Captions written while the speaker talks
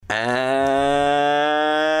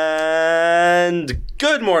And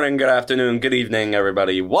good morning, good afternoon, good evening,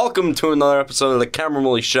 everybody. Welcome to another episode of the Cameron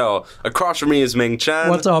Woolley Show. Across from me is Ming Chen.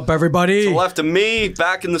 What's up, everybody? To the left of me,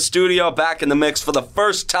 back in the studio, back in the mix for the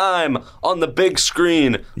first time on the big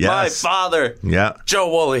screen. Yes. My father, Joe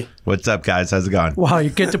Woolley. What's up, guys? How's it going? Wow, you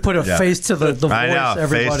get to put a face to the voice, I know,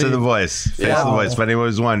 everybody. face to the voice. Face to the voice, if anyone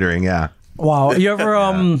was wondering, Wow, you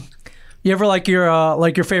ever like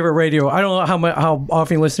your favorite radio? I don't know how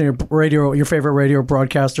often you listen to your favorite radio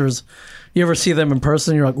broadcasters. You ever see them in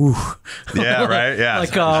person? You're like, ooh. Yeah, right. Yeah,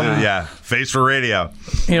 like face for radio.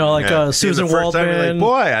 You know, like Susan Waldman. Like,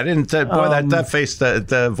 boy, I didn't. That face,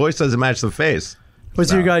 the voice doesn't match the face.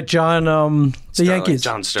 Was your guy John? The Sterling, Yankees.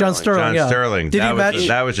 John Sterling. John Sterling. Did he match?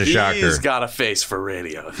 That was a shocker. He's got a face for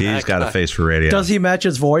radio. He's got a face for radio. Does he match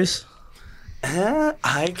his voice? I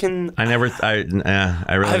really don't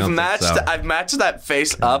think so. I've matched that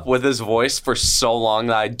face up with his voice for so long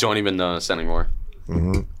that I don't even notice anymore.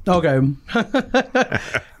 Mm-hmm. Okay,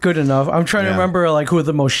 good enough. I'm trying to remember like who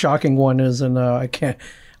the most shocking one is, and I can't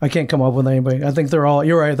come up with anybody. I think they're all.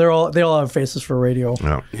 You're right. They all have faces for radio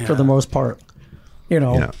for the most part. You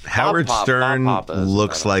know. Howard Stern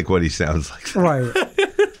looks like what he sounds like. Right.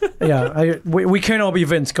 Yeah, we can't all be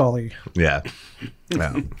Vince Scully. Yeah.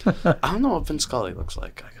 I don't know what Vince Scully looks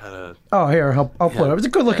like. I gotta. Oh, here, I'll put it up. He's a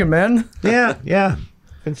good-looking man. Yeah.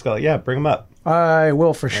 Vince Scully. Yeah, bring him up. I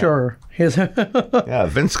will for sure. He's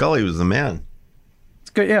Vince Scully was the man.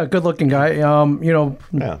 It's good. Yeah, good-looking guy.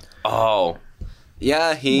 Yeah. Oh,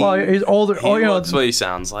 yeah. He's older. He looks what he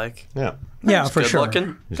sounds like. Yeah. Yeah, for good sure.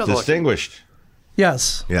 Looking. He's distinguished.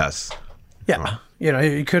 Yes. Yes. Yeah.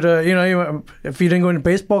 He could have, if he didn't go into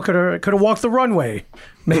baseball, could have walked the runway,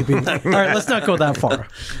 maybe. All right, let's not go that far.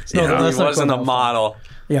 He wasn't a model.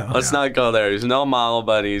 Yeah. Let's not go there. He's no model,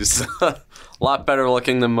 but he's a lot better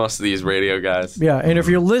looking than most of these radio guys. Yeah, and if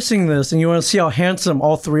you're listening to this and you want to see how handsome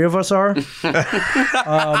all three of us are,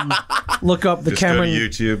 look up the Just Cameron. Go to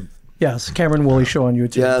YouTube. Yes, Cameron Woolley Show on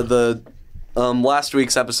YouTube. Yeah, the last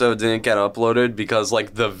week's episode didn't get uploaded because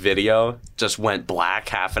the video just went black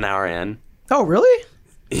half an hour in. Oh, really?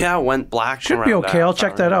 Yeah, it went black. Should be okay. I'll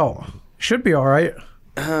check that out. Should be all right.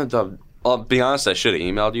 I'll be honest, I should have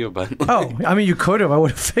emailed you, but... Oh, I mean, you could have. I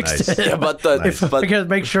would have fixed it. Yeah, but I gotta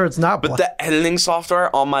make sure it's not black. But the editing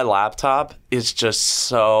software on my laptop is just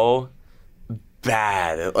so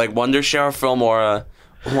bad. Like Wondershare Filmora,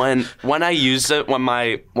 when I used it, when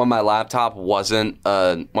my laptop wasn't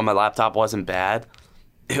bad,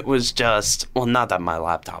 it was just not that my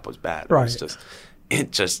laptop was bad. It was just.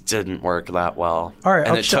 It just didn't work that well. All right,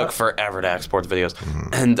 and it took forever to export the videos.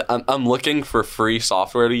 And I'm looking for free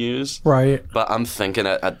software to use. Right. But I'm thinking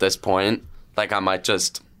at this point, I might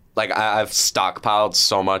just, I've stockpiled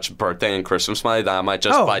so much birthday and Christmas money that I might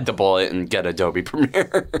just bite the bullet and get Adobe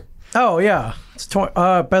Premiere. Oh, yeah. It's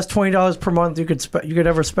best $20 per month you could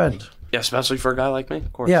ever spend. Yeah, especially for a guy like me,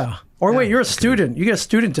 of course. Yeah. Or wait, you're a student. You get a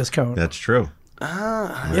student discount. That's true.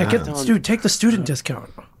 Take the student discount.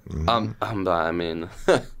 I mean,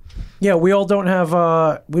 yeah, we all don't have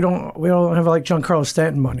we don't have like Giancarlo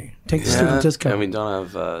Stanton money. Take the student discount. And we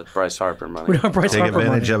don't have Bryce Harper money. We don't have Bryce Take Harper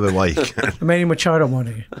advantage money. of it while you can. Manny Machado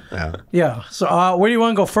money. Yeah. So where do you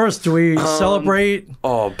want to go first? Do we celebrate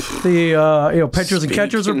the pitchers and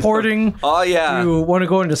catchers reporting? Oh yeah. Do you want to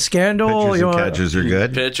go into scandal? Pitchers and catchers are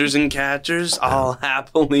good. Pitchers and catchers, I'll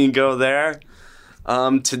happily go there.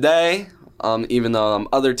 Today, even though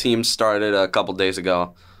other teams started a couple days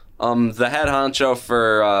ago. The head honcho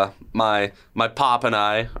for my pop and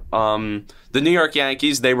I, the New York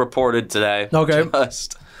Yankees, they reported today. Okay.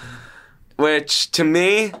 Which, to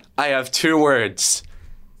me, I have two words.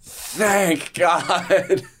 Thank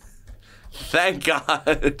God. Thank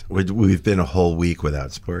God. We've been a whole week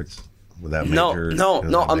without sports. Without major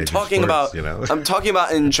I'm talking sports, about I'm talking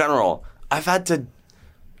about in general. I've had to,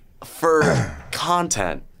 for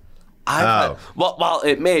content. While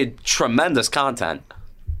it made tremendous content,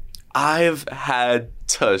 I've had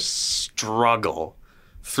to struggle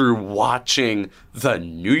through watching the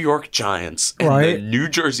New York Giants and the New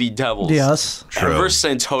Jersey Devils. Yes. Ever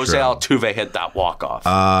since Jose Altuve hit that walk-off.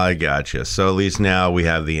 I gotcha. So at least now we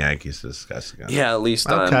have the Yankees to discuss again. Yeah, at least.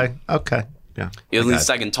 Okay. Yeah. At least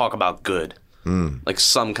I can talk about good. Like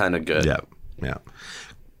some kind of good. Yeah.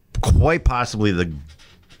 Quite possibly the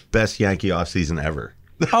best Yankee offseason ever.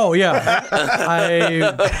 Oh, yeah.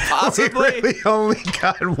 Possibly. We really only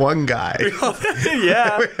got one guy.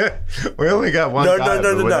 Yeah. We only got one guy.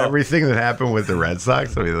 No. Everything that happened with the Red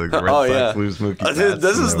Sox. I mean, the Red Sox lose Mookie Betts.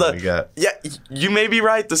 This is you may be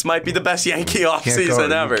right. This might be the best Yankee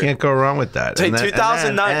offseason ever. You can't go wrong with that.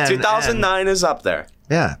 2009 is up there.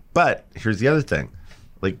 Yeah, but here's the other thing.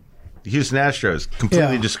 Like, Houston Astros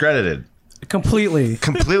completely discredited. Completely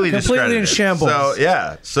discredited. in shambles.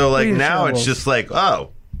 So now it's just like, yeah,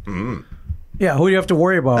 who do you have to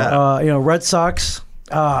worry about? Red Sox,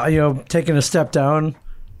 taking a step down.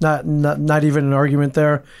 Not even an argument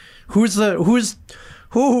there. Who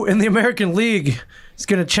in the American League is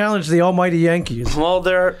going to challenge the almighty Yankees? Well,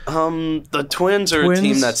 they're the Twins are a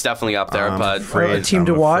team that's definitely up there, but a team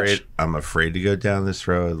to watch. I'm afraid to go down this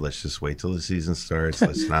road. Let's just wait till the season starts.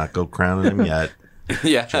 Let's not go crowning them yet.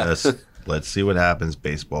 Yeah. Just let's see what happens.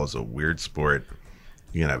 Baseball is a weird sport.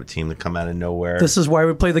 You're gonna have a team that come out of nowhere. This is why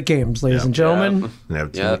we play the games, ladies and gentlemen. And have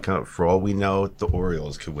a team that come, for all we know, the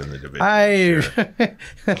Orioles could win the division.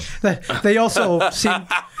 They also seem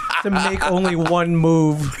to make only one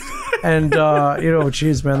move, and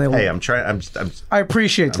geez, man. Hey, I'm trying. I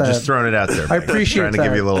appreciate that. I'm just throwing it out there. I appreciate I'm that. trying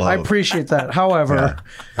to give you a little hope. I appreciate that. However,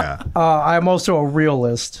 I'm also a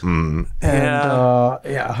realist, and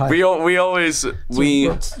we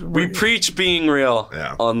preach being real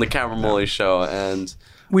on the Cameron Woolley show, and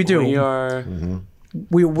we do. We are.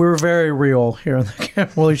 We're very real here on the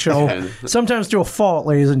Cameron Woolley show. Sometimes to a fault,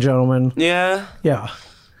 ladies and gentlemen. Yeah. Yeah.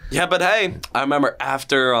 Yeah, but hey, I remember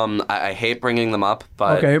after I hate bringing them up,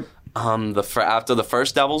 but after the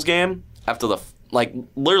first Devils game,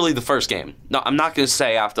 literally the first game. No, I'm not going to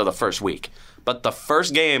say after the first week, but the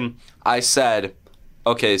first game, I said,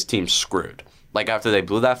 okay, this team's screwed. Like after they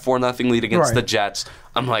blew that 4-0 lead against the Jets,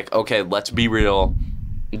 I'm like, okay, let's be real.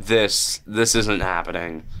 This isn't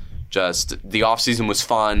happening. Just the offseason was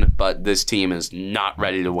fun, but this team is not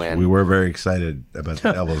ready to win. We were very excited about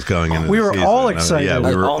the Devils going into the season. We were all excited. Yeah,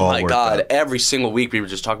 we were all my God. up. Every single week we were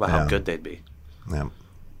just talking about how good they'd be. Yeah.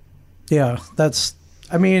 Yeah,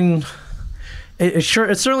 it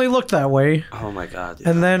certainly looked that way. Oh my God! Yeah.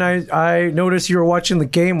 And then I noticed you were watching the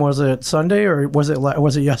game. Was it Sunday or was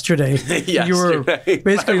it yesterday? Yesterday. You were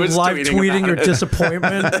basically live tweeting your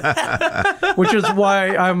disappointment, which is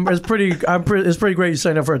why it's pretty great you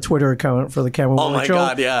signed up for a Twitter account for the Cameron Woolley Show.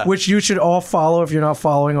 God, yeah. Which you should all follow if you're not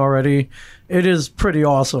following already. It is pretty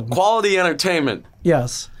awesome. Quality entertainment.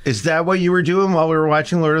 Yes. Is that what you were doing while we were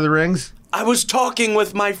watching Lord of the Rings? I was talking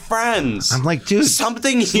with my friends. I'm like, dude,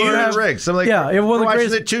 something here. Lord of the Rings. I'm like, we're watching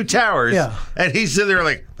the Two Towers. Yeah. And he's sitting there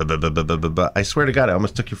like, I swear to God, I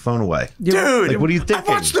almost took your phone away. Dude, like, what are you thinking?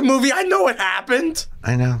 I watched the movie. I know what happened.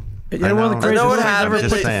 I know. I know what happened. I'm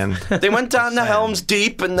just saying. They went down to Helm's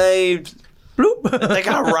Deep and they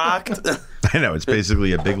got rocked. I know. It's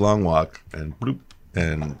basically a big long walk and bloop,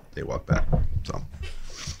 and they walk back. So.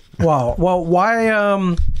 Wow. Well,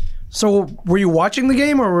 why? So, were you watching the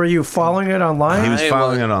game or were you following it online? He was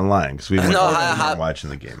following it online because we weren't watching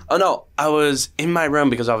the game. Oh no, I was in my room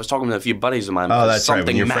because I was talking to a few buddies of mine. Oh, that's right.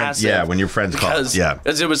 When your friends called. Yeah,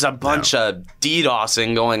 because it was a bunch of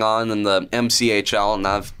DDoSing going on in the MCHL, and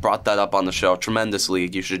I've brought that up on the show. Tremendous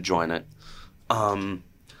league, you should join it. And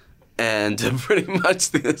pretty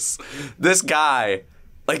much this guy,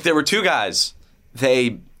 like there were two guys,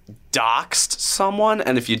 they doxed someone,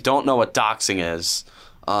 and if you don't know what doxing is.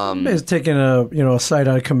 Is taking a site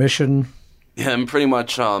out of commission. Yeah, and pretty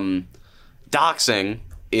much doxing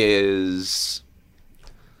is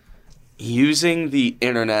using the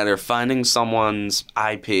internet or finding someone's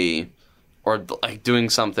IP or like doing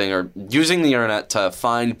something or using the internet to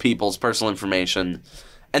find people's personal information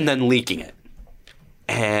and then leaking it.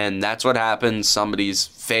 And that's what happened. Somebody's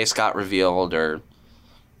face got revealed or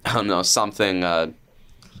I don't know, something I don't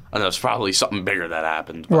know, it's probably something bigger that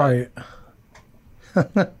happened. But. Right.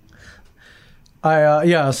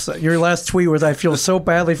 Yes, your last tweet was, I feel so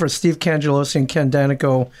badly for Steve Cangelosi and Ken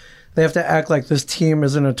Danico. They have to act like this team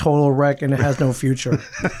is in a total wreck and it has no future.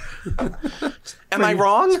 Am I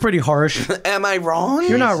wrong? It's pretty harsh. Am I wrong?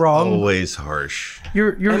 You're not wrong. Always harsh.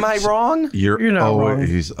 Am I wrong? You're not wrong.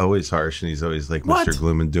 He's always harsh and he's always like What? Mr.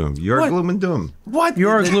 Gloom and Doom. You're gloom and doom. What?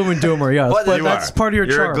 You're a gloom and doomer, yes. What? But You that's are. part of your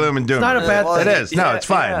You're charm. a gloom and doomer. It's not a bad thing. It is. No, it's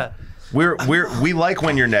fine. Yeah. We like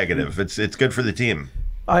when you're negative. It's good for the team.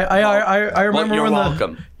 I remember you're when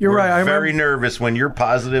welcome. You're right. I very remember. nervous when you're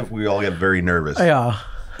positive. We all get very nervous. Yeah.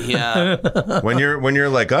 Yeah. When you're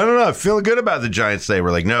like, I don't know, I'm feeling good about the Giants today.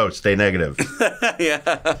 We're like, no, stay negative.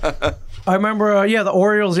 Yeah. I remember, the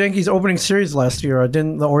Orioles-Yankees opening series last year.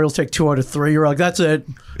 Didn't the Orioles take 2 out of 3? You're like, that's it.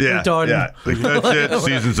 We're done. Yeah, like, that's it.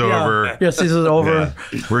 Season's over. Yeah, season's over.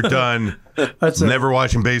 Yeah. We're done. That's it. Never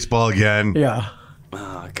watching baseball again. Yeah.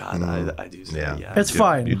 Oh, God, I do say yeah. It's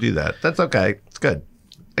fine. You do that. That's okay. It's good.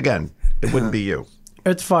 Again, it wouldn't be you.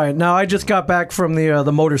 It's fine. Now, I just got back from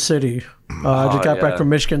the Motor City. Just got back from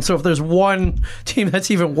Michigan. So if there's one team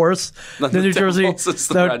that's even worse than New Jersey,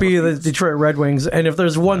 that would be the Detroit Red Wings. And if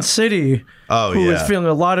there's one city who is feeling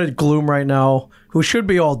a lot of gloom right now, who should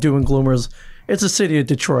be all doom and gloomers, it's the city of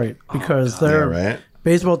Detroit, because their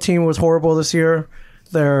baseball team was horrible this year.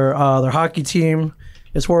 Their hockey team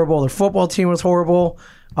is horrible. Their football team was horrible.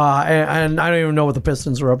 And I don't even know what the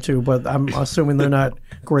Pistons are up to, but I'm assuming they're not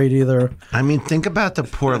great either. I mean, think about the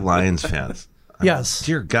poor Lions fans. Yes.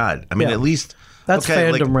 Dear God. I mean, at least... That's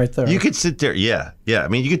fandom right there. You could sit there. Yeah. I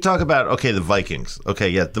mean, you could talk about, the Vikings.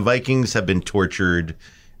 The Vikings have been tortured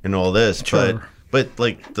and all this, but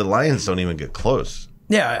like, the Lions don't even get close.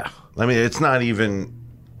 Yeah. I mean, it's not even...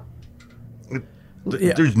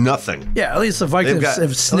 There's nothing. Yeah, at least the Vikings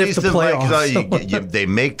have sniffed the playoffs. They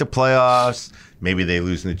make the playoffs. Maybe they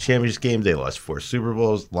lose in the championship game. They lost 4 Super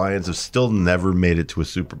Bowls. Lions have still never made it to a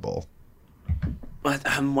Super Bowl. But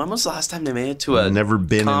when was the last time they made it to a never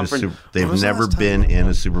been conference? They've never been in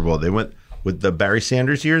a Super Bowl. They went with the Barry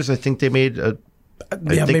Sanders years. I think they made a.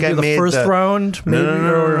 Maybe the first round. Maybe,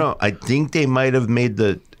 no. I think they might have made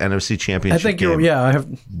the NFC Championship. I think game I have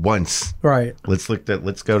once. Right. Let's go to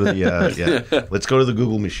the let's go to the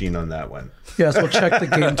Google machine on that one. Yes, we'll check the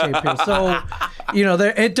game tape here. So,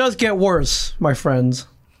 it does get worse, my friends.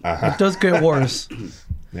 It does get worse.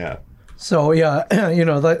 Yeah. So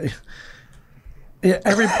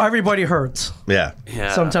everybody hurts. Yeah.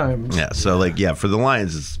 Sometimes. Yeah. So for the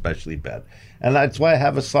Lions, it's especially bad, and that's why I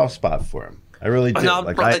have a soft spot for them. I really do.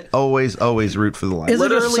 I always root for the Lions. Is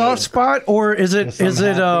it a soft spot, or is it?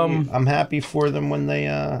 I'm happy for them when they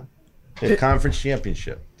the conference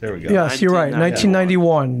championship. There we go. Yes, you're right.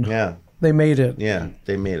 1991. Yeah. They made it. Yeah,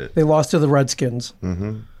 they made it. They lost to the Redskins.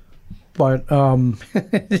 Mm-hmm. But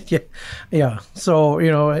yeah. So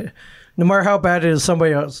no matter how bad it is,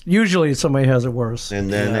 usually somebody has it worse.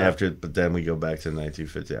 And then but then we go back to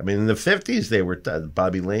 1950. I mean, in the 50s, they were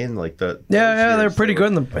Bobby Lane, like the. Yeah, they were pretty good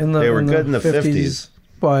in the. They were good in the 50s.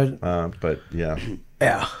 But yeah.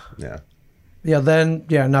 Yeah. Then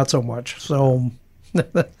not so much. So.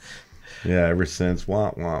 Yeah, ever since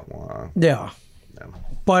wah. Yeah.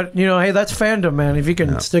 But hey, that's fandom, man. If you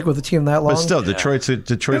can stick with the team that long. But still, Detroit's a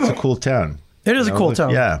cool town. It is a cool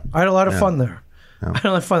town. Yeah, I had a lot of fun there. I had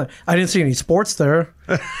a lot of fun. I didn't see any sports there.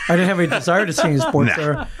 I didn't have any desire to see any sports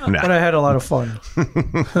there, but I had a lot of fun.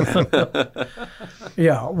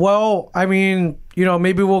 Yeah. Well, I mean,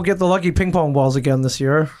 maybe we'll get the lucky ping pong balls again this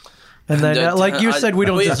year, and then, like you said, we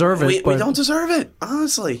don't deserve it. We don't deserve it,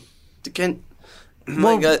 honestly.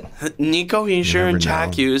 Nico Heischer and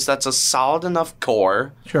Jack Hughes, that's a solid enough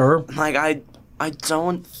core. Sure. I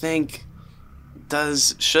don't think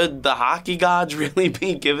should the hockey gods really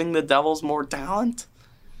be giving the Devils more talent?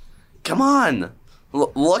 Come on.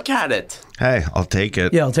 Look at it. Hey, I'll take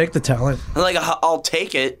it. Yeah, I'll take the talent. I'll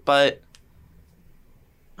take it, but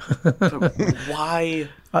why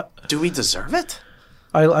do we deserve it?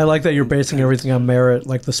 I like that you're basing everything on merit,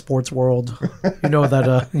 like the sports world.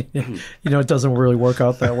 That it doesn't really work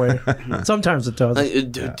out that way. Sometimes it does.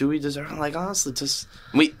 Do we deserve it? Honestly, just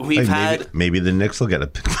we've had maybe the Knicks will get a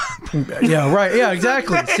pick. Yeah, right. Yeah,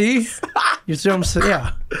 exactly. See, you see what I'm saying?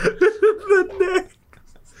 Yeah. The Knicks.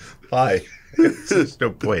 Why? There's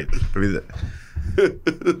no point. I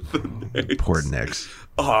mean, poor Knicks.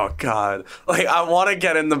 Oh God! I want to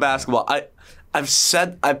get into basketball.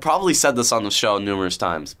 I've probably said this on the show numerous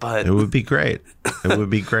times, but it would be great. It would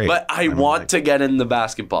be great. But I want to get into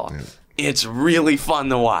basketball. Yeah. It's really fun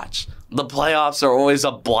to watch. The playoffs are always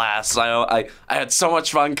a blast. I had so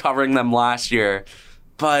much fun covering them last year,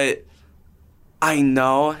 but I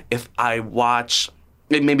know if I watch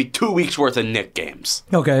maybe 2 weeks worth of Knick games,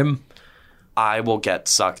 okay, I will get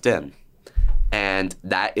sucked in. And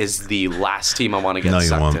that is the last team I want to get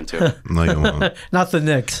sucked into. No, you won't. Not the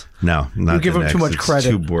Knicks. No, not you give them Knicks. too much credit.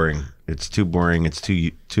 It's too boring. It's too boring. It's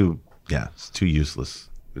too useless.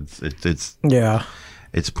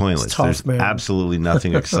 It's pointless. It's tough, There's man. absolutely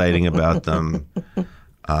nothing exciting about them.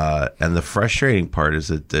 And the frustrating part is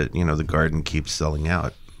that the Garden keeps selling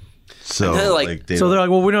out. So they're like,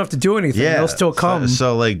 well, we don't have to do anything. Yeah, they'll still come.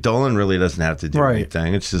 So Dolan really doesn't have to do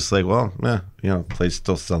anything. It's just play's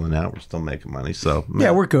still selling out. We're still making money. So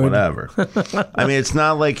we're good. Whatever. I mean, it's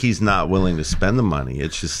not like he's not willing to spend the money.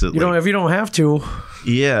 It's just that, if you don't have to.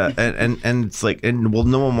 Yeah, and it's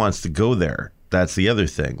no one wants to go there. That's the other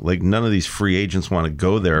thing. None of these free agents want to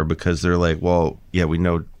go there because they're like, well, yeah, we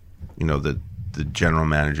know, the general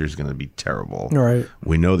manager is going to be terrible. Right.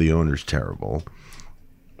 We know the owner's terrible.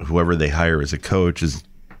 Whoever they hire as a coach is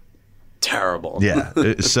terrible. Yeah.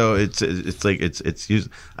 So it's used.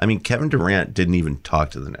 I mean, Kevin Durant didn't even talk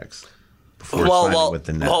to the Knicks before signing with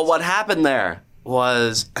the Nets. Well, what happened there?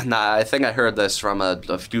 was, and I think I heard this from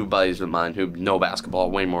a few buddies of mine who know basketball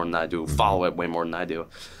way more than I do, follow it way more than I do.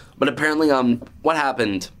 But apparently, what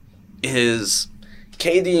happened is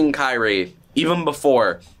KD and Kyrie, even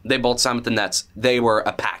before they both signed with the Nets, they were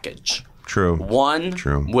a package. True. One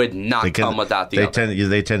would not come without the other.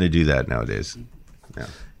 They tend to do that nowadays. Yeah.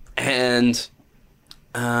 And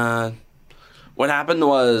what happened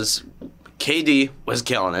was KD was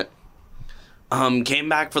killing it. Came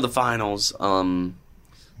back for the finals. Came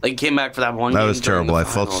back for that one game. That was terrible. I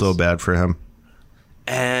felt so bad for him.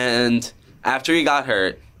 And after he got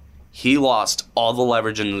hurt, he lost all the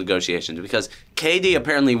leverage in the negotiations because KD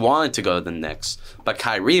apparently wanted to go to the Knicks, but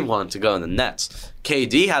Kyrie wanted to go to the Nets.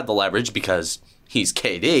 KD had the leverage because he's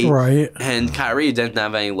KD. Right. And Kyrie didn't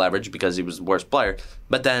have any leverage because he was the worst player.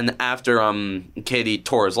 But then after KD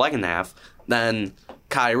tore his leg in half, then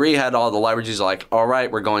Kyrie had all the leverage. He's like, all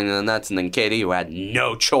right, we're going to the Nets. And then KD, who had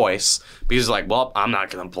no choice, because he's like, well, I'm not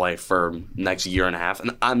going to play for next year and a half,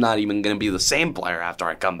 and I'm not even going to be the same player after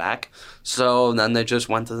I come back. So then they just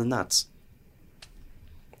went to the Nets.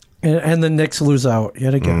 And the Knicks lose out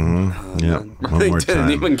yet again. Mm-hmm. They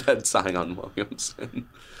didn't even get Zion Williamson.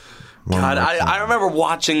 God, I remember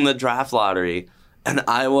watching the draft lottery, and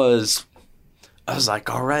I was like,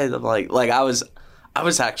 all right, I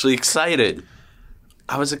was actually excited.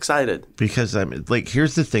 I was excited because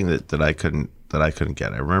here's the thing that I couldn't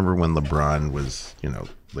get. I remember when LeBron was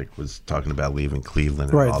was talking about leaving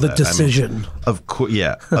Cleveland and right, all the that. decision. Of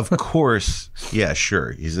course, yeah,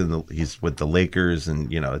 sure. He's with the Lakers,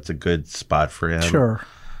 and it's a good spot for him. Sure,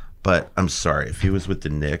 but I'm sorry if he was with the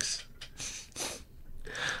Knicks,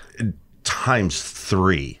 times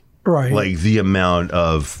 3. Right. Like the amount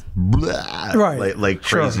of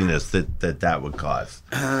craziness sure. that would cause.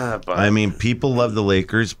 I mean, people love the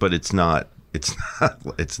Lakers, but it's not Madison.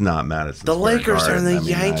 The Square Lakers Garden. are the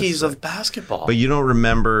Yankees of basketball. But you don't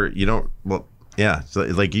remember. Yeah. So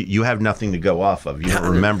you have nothing to go off of. You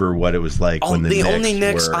don't remember what it was like when the Knicks only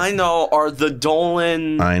Knicks I know are the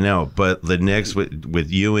Dolan. I know, but the Knicks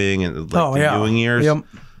with Ewing and Ewing years,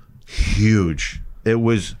 huge. It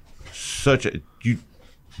was such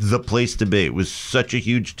the place to be. It was such a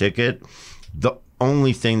huge ticket. The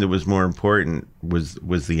only thing that was more important was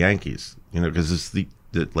the Yankees. Because it's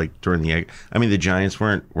during the the Giants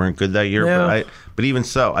weren't good that year. Yeah. But even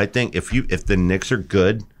so, I think if the Knicks are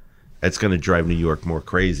good, it's going to drive New York more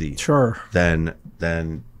crazy. Sure. Than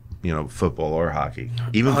football or hockey.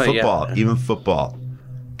 Even football.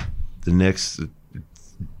 The Knicks,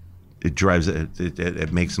 it drives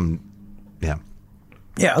it makes them. Yeah.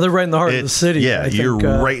 Yeah, they're right in the heart of the city. Yeah, you're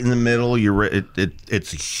right in the middle. You're right.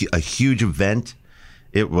 It's a huge event.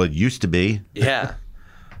 It used to be. Yeah.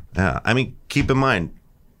 I mean, keep in mind,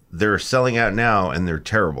 they're selling out now, and they're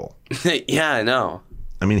terrible. Yeah, I know.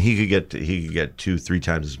 I mean, he could get 2-3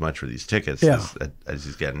 times as much for these tickets as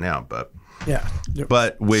he's getting now, but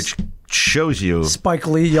which shows you Spike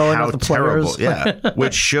Lee yelling at the terrible, players. Yeah,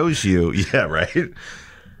 which shows you,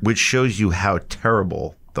 which shows you how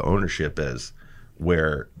terrible the ownership is.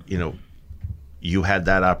 Where you had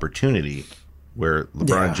that opportunity where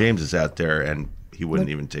LeBron James is out there and he wouldn't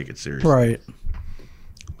even take it seriously. Right.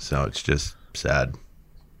 So it's just sad.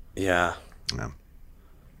 Yeah.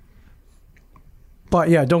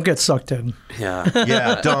 But don't get sucked in. Yeah.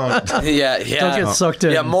 Yeah, don't. Yeah. Don't get sucked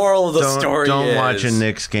in. Yeah, moral of the story don't watch a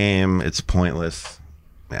Knicks game. It's pointless.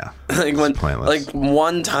 Yeah. It's pointless.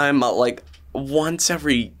 One time, once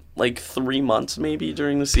every 3 months maybe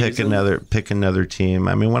during the season. Pick another team.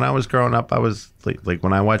 I mean, when I was growing up, I was like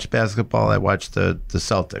when I watched basketball, I watched the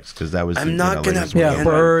Celtics because that was. I'm not gonna.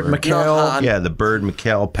 Bird, McHale. Yeah, the Bird,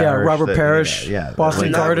 McHale, Parrish. Yeah, Robert Parrish.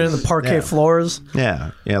 Boston Garden, the parquet floors.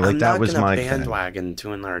 Yeah, that was my bandwagon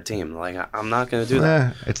to another team. I'm not gonna do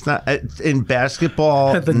that. It's not in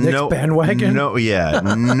basketball. The Knicks bandwagon. No,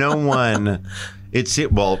 no one.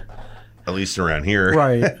 Well, at least around here,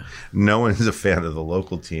 right? No one's a fan of the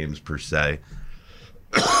local teams per se.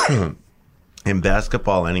 In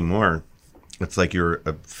basketball anymore, it's like you're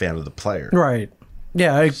a fan of the player, right?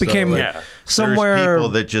 Yeah, it became somewhere. There's people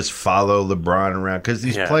that just follow LeBron around because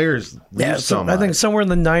these players leave so much. I think somewhere in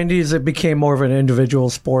the 90s, it became more of an individual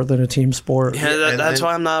sport than a team sport. Yeah, that's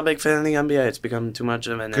why I'm not a big fan of the NBA. It's become too much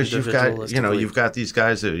of an individualistic league. You've got these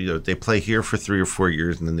guys that they play here for 3 or 4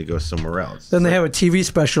 years and then they go somewhere else. Then they have a TV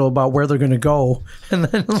special about where they're going to go, and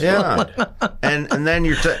then and then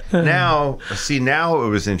you're now it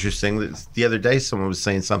was interesting. The other day, someone was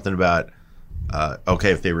saying something about.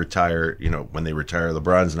 If they retire, when they retire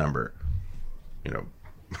LeBron's number, are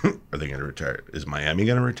they going to retire? Is Miami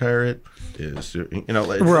going to retire it?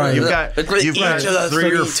 right? You've got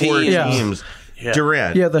 3 or 4 teams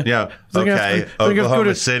Durant. Yeah, okay.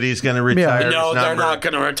 Oklahoma City's going to retire his No, number. they're not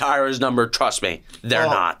going to retire his number. Trust me. They're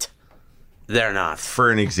not. They're not.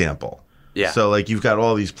 For an example. Yeah. So, like, you've got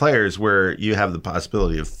all these players where you have the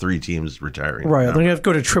possibility of 3 teams retiring. Right. They're going to have to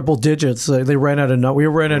go to triple digits. They ran out of we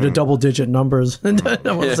ran out of double-digit numbers. I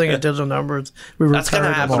wasn't saying digit numbers. That's going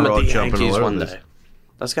to happen with the Yankees one day.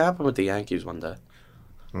 That's going to happen with the Yankees one day.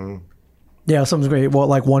 Yeah, something's great. Well,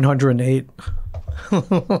 like 108.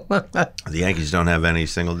 The Yankees don't have any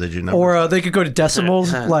single-digit numbers. Or they could go to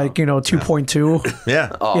decimals, like, 2.2.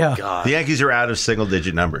 Yeah. Oh, Yeah. God. The Yankees are out of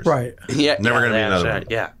single-digit numbers. Right. Yeah, Never going to be another right. one.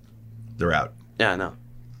 Yeah. They're out. Yeah, I know.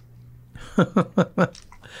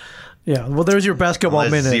 Yeah. Well, there's your basketball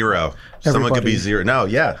Unless minute. 0. Someone could be Everybody. 0. No,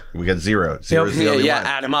 yeah. We got 0. Zero's the only one.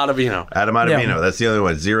 Adam Ottavino. Adam Ottavino. That's the only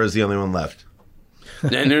one. 0's the only one left.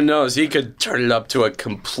 And who knows? He could turn it up to a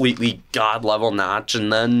completely god-level notch,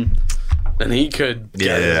 and then he could...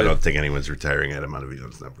 Yeah, I don't think anyone's retiring Adam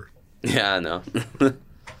Ottavino's number. Yeah, I know. No.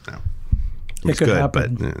 It's could good,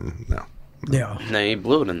 happen. but no. Yeah. No, he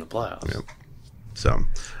blew it in the playoffs. Yep. So,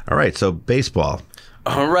 all right. So baseball.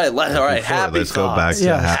 All right. Happy Let's thoughts. go back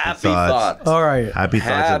to happy thoughts. All right. Happy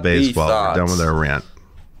thoughts of Happy baseball. thoughts. We're done with our rant.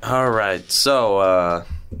 All right. So,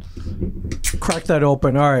 Crack that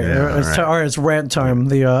open. All right. Yeah, All right. It's rant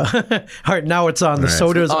time. All right. Now it's on. The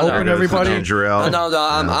soda's Oh, no, open, no, everybody. Ginger ale. no,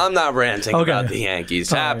 I'm not ranting Okay. about the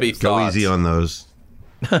Yankees. All Happy right. Go thoughts. easy on those.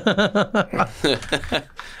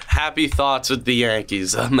 Happy thoughts with the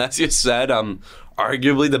Yankees. As you said,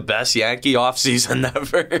 arguably the best Yankee offseason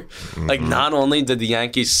ever. Like, not only did the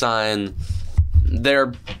Yankees sign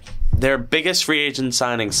their biggest free agent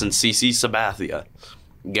signing since CC Sabathia,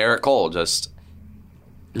 Garrett Cole, just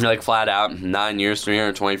like flat out 9 years,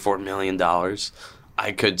 $324 million.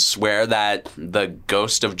 I could swear that the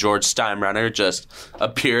ghost of George Steinbrenner just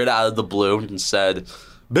appeared out of the blue and said,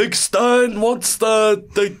 Big Stein wants they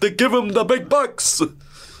give him the big bucks.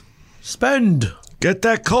 Spend. Get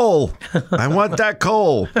that coal. I want that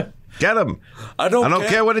coal. Get him. I don't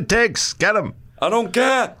care what it takes. Get him. I don't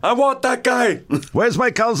care. I want that guy. Where's my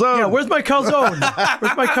calzone? Yeah, where's my calzone?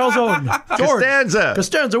 Where's my calzone? George.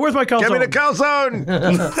 Costanza. Where's my calzone? Give me the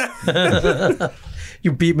calzone.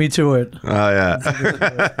 You beat me to it. Oh, yeah.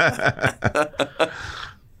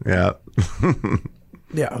 Yeah.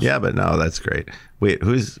 Yeah. Yeah, but no, that's great. Wait,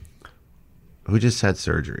 who just had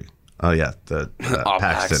surgery? Oh, yeah,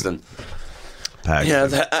 Paxton.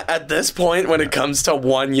 Yeah, at this point, when it comes to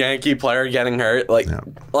one Yankee player getting hurt,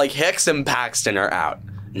 like Hicks and Paxton are out.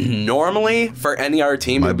 Normally, for any other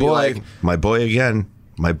team, it'd be like... My boy again.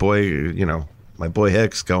 My boy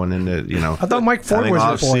Hicks going into, I thought Mike Ford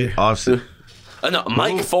was your boy. No,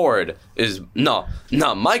 Mike Ford is... No,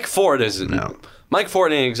 Mike Ford is... No. Mike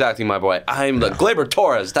Ford ain't exactly my boy. I'm the Gleyber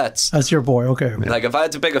Torres. That's your boy. Okay. like if I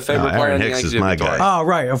had to pick a favorite player Aaron in the Hicks Yankees, is my it'd be guy. Torres. Oh,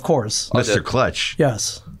 right. Of course. Mr. Clutch.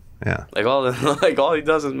 Yes. Yeah. Like all he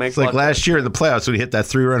does is make. It's like last year in the playoffs when he hit that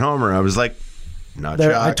 3-run homer. I was like, not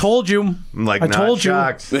There, shocked. I told you. I'm like, I not told you.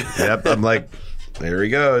 shocked. Yep. I'm like, there he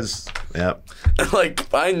goes. Yep.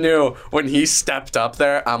 Like I knew when he stepped up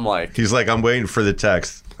there. I'm like, He's like, I'm waiting for the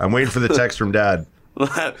text. I'm waiting for the text from Dad.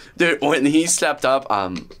 dude. When he stepped up,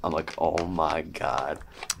 I'm like, oh my god,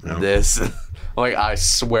 this. Like I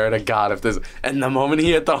swear to God, if this. And the moment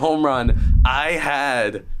he hit the home run, I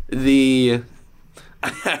had the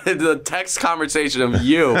text conversation of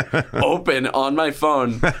you open on my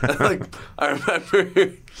phone. Like I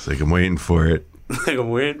remember. It's like, I'm waiting for it. Like I'm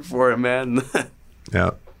waiting for it, man.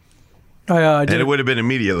 Yeah. I And it would have been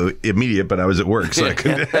immediate, but I was at work, so I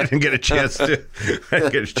didn't get a chance to. I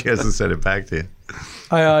didn't get a chance to send it back to you.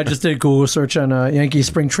 I just did a Google search on Yankee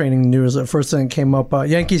spring training news. The first thing that came up: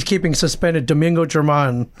 Yankees keeping suspended Domingo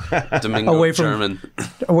Germán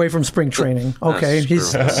away from spring training. Okay, he's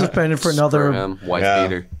suspended for another wife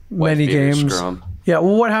beater. many games. Yeah.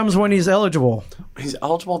 Well, what happens when he's eligible? He's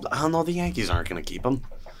eligible. I don't know. The Yankees aren't going to keep him.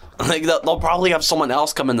 Like they'll probably have someone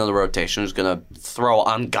else come into the rotation who's going to throw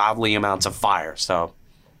ungodly amounts of fire. So.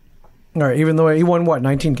 All right, even though he won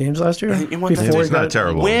 19 games last year. It's not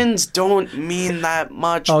terrible. Wins don't mean that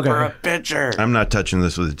much for a pitcher. I'm not touching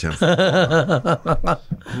this with a 10-foot.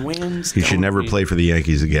 Wins. He should never play for the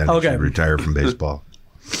Yankees again. Okay. He should retire from baseball.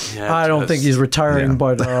 Yeah, I don't think he's retiring,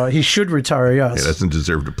 but he should retire. Yes, He doesn't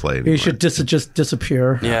deserve to play anymore. he should just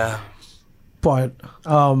disappear. Yeah. But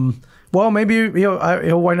well, maybe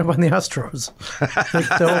he'll wind up on the Astros.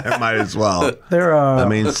 Might as well. They're. I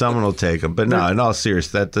mean, someone will take him, but no. In all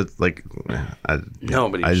seriousness, that's like,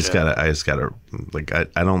 Nobody. I just gotta like.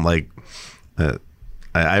 I don't like.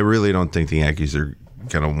 I really don't think the Yankees are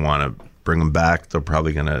gonna want to bring him back. They're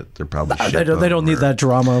probably. They don't need that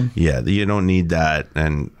drama. Yeah, you don't need that,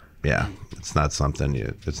 and yeah, It's not something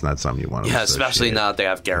you want to. Yeah, especially now that they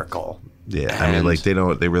have Garrett Cole. Yeah, I mean, like they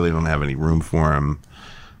really don't have any room for him.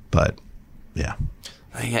 But yeah,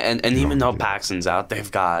 and even though Paxton's out,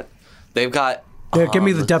 they've got. Yeah, give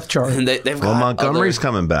me the depth chart. They've got Montgomery's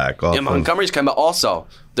coming back. Yeah, Montgomery's coming back. Also,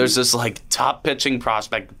 there's this like top pitching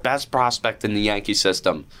prospect, best prospect in the Yankee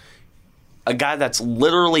system. A guy that's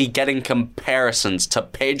literally getting comparisons to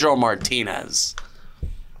Pedro Martinez.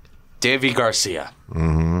 Davy Garcia.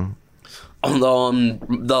 Mm-hmm. Although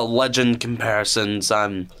the legend comparisons,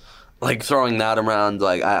 I'm like throwing that around.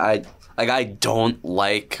 Like I don't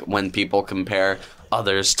like when people compare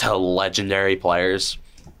others to legendary players.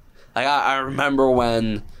 Like I remember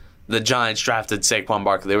when the Giants drafted Saquon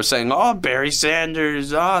Barkley, they were saying, "Oh, Barry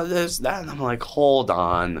Sanders, oh this, that," and I'm like, "Hold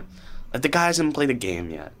on, like, the guy hasn't played a game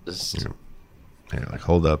yet." Yeah, like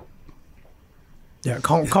hold up. Yeah,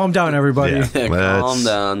 calm down, everybody. Yeah, calm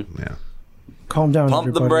down. Yeah, calm down. Pump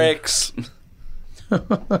everybody. the brakes.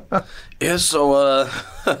 Yeah. So,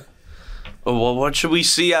 well, what should we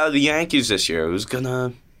see out of the Yankees this year? Who's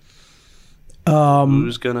gonna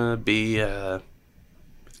be?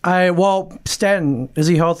 Stanton, is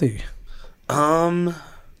he healthy?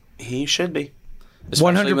 He should be.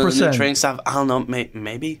 100%. Training staff. I don't know.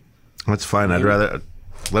 Maybe. that's fine. I'd rather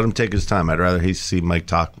let him take his time. I'd rather he see Mike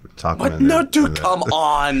Talkman. What? No, dude. Come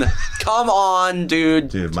on, dude.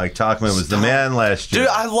 Dude, Mike Talkman was the man last year.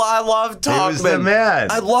 Dude, I love Talkman. He was the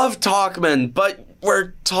man. I love Talkman, but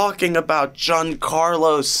we're talking about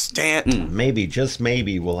Giancarlo Stanton. Maybe, just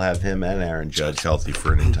maybe, we'll have him and Aaron Judge healthy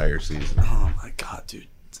for an entire season. Oh my God, dude.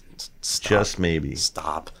 Stop. Just maybe.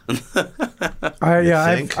 Stop. I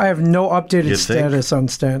have no updated status on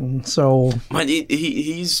Stanton, so. But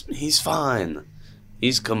he's fine.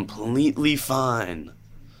 He's completely fine.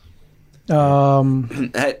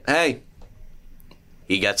 Hey,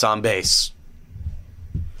 he gets on base.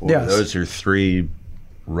 Boy, yes. Those are three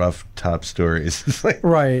rough top stories.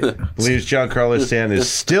 Right. Believes Giancarlo Stanton is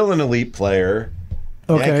still an elite player.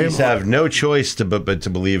 Okay. Yankees have no choice but to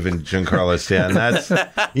believe in Giancarlo Stanton.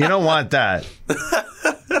 You don't want that.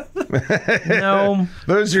 No.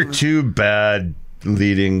 Those are two bad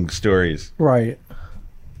leading stories. Right.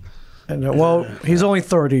 And he's only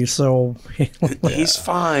 30, so he's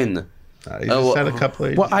fine. He just had a couple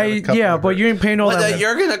of. But you ain't paying all that.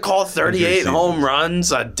 You're gonna call 38 home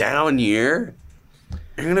runs a down year.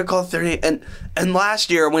 You're gonna call 38, and last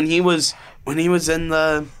year when he was in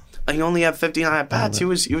the. He only had 59 at bats. He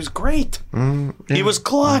was great. Yeah. He was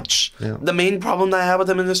clutch. Yeah. The main problem that I had with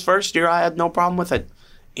him in his first year, I had no problem with it.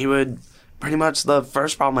 He would pretty much the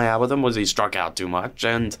first problem I had with him was he struck out too much,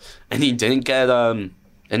 and he didn't get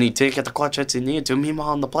the clutch hits he needed to.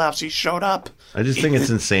 Meanwhile, in the playoffs, he showed up. I just think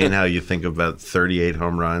it's insane how you think about 38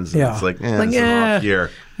 home runs. And it's like, it's an off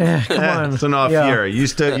year. Come on, it's an off year.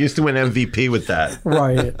 Used to win MVP with that.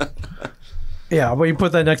 Right. Yeah, but you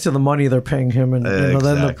put that next to the money they're paying him, and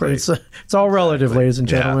Exactly. then it's all relative, ladies and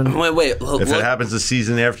gentlemen. Wait. If it happens the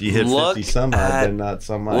season after you hit 50 some odd, then not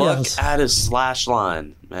so much. Look at his slash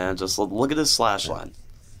line, man. Just look at his slash line.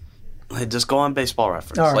 Like, just go on Baseball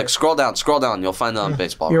Reference. Right. Like, scroll down. You'll find it on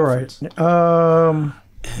Baseball You're Reference. Right.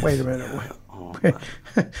 Wait a minute.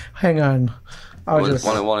 Hang on. Want to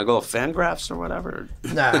go Fangraphs or whatever?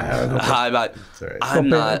 Nah. I'm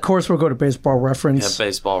not. Of course, we'll go to Baseball Reference. Yeah,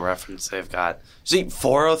 Baseball Reference. They've got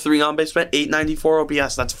 403 on base, 894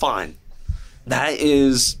 OPS. That's fine. That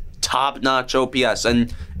is top-notch OPS.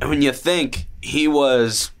 And when you think he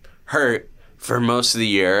was hurt for most of the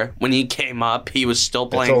year, when he came up, he was still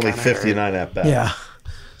playing. It's only 59 at bat. Yeah.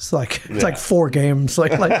 It's like 4 games.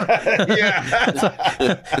 Like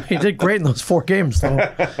he did great in those 4 games, though.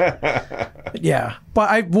 Yeah, but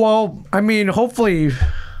hopefully.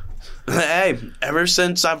 Hey, ever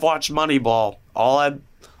since I've watched Moneyball, all I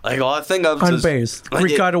think of on is base.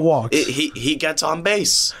 Greek guy to walk. He gets on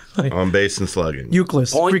base. On base and slugging. Euclid.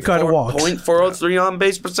 Greek guy to walk. .403 on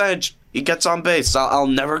base percentage. He gets on base. I'll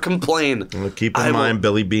never complain. Well, keep in mind,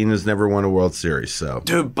 Billy Beane has never won a World Series, so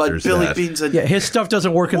dude. But Billy Beane's his stuff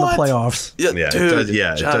doesn't work in the playoffs. Yeah, dude,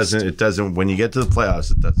 it doesn't. It doesn't. When you get to the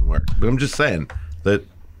playoffs, it doesn't work. But I'm just saying that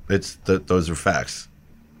those are facts.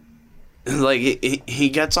 Like he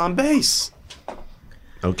gets on base.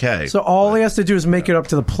 Okay. So all he has to do is make it up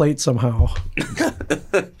to the plate somehow.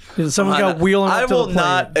 Someone's got to wheel him up to the plate. I will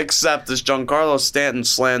not accept this Giancarlo Stanton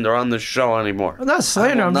slander on this show anymore. I'm not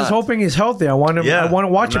slander. I'm just hoping he's healthy. I want him. I want to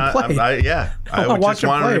watch him play. I just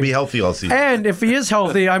want him to be healthy all season. And if he is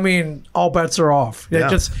healthy, all bets are off.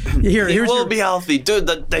 Yeah. He will be healthy, dude.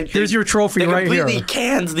 Here's your trophy right here. They completely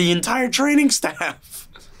canned the entire training staff.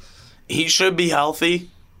 He should be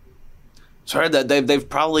healthy. Sorry, that they've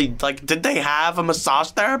probably like. Did they have a massage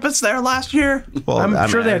therapist there last year? Well, I'm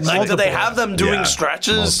sure they had like, multiple. did they have them doing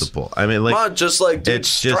stretches? Multiple. I mean, like, Come on, just like dude, it's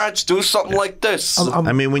stretch, do something like this.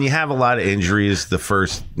 I mean, when you have a lot of injuries, the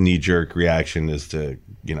first knee-jerk reaction is to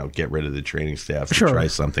get rid of the training staff and try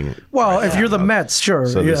something. Well, if you're the Mets, sure,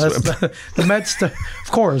 So the Mets, of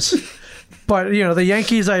course. But the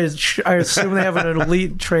Yankees, I assume they have an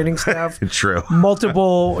elite training staff. True.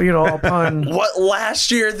 Multiple, upon what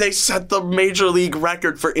last year they set the major league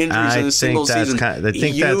record for injuries in a single season.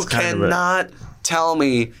 You cannot tell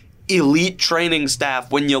me elite training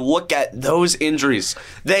staff when you look at those injuries.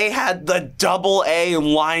 They had the AA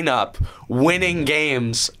lineup winning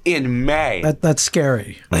games in May. That's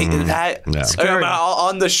scary. Scary.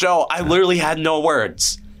 On the show, I literally had no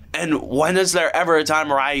words. And when is there ever a time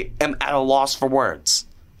where I am at a loss for words?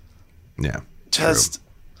 Yeah. Just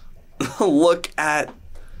look at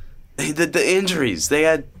the injuries. They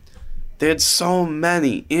had so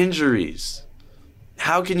many injuries.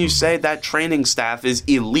 How can you say that training staff is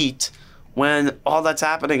elite when all that's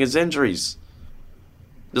happening is injuries?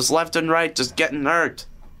 Just left and right, just getting hurt.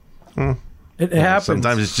 It happens.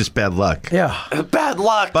 Sometimes it's just bad luck. Yeah. Bad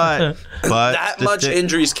luck. But that much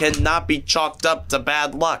injuries cannot be chalked up to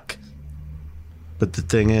bad luck. But the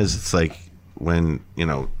thing is, it's like when,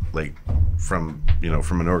 like from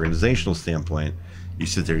an organizational standpoint, you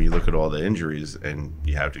sit there, you look at all the injuries, and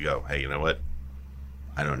you have to go, hey, you know what?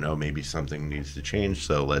 I don't know, maybe something needs to change,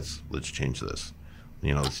 so let's change this.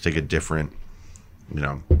 Let's take a different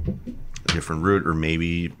route, or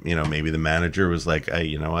maybe the manager was like, hey,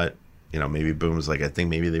 you know what? Maybe Boom was like, I think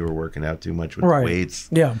maybe they were working out too much with the weights.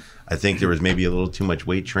 Yeah. I think there was maybe a little too much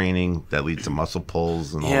weight training that leads to muscle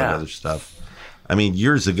pulls and all that other stuff. I mean,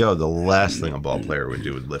 years ago, the last thing a ball player would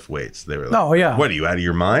do would lift weights. They were like, "Oh yeah, what are you out of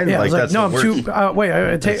your mind?" Yeah, that's no, I'm too.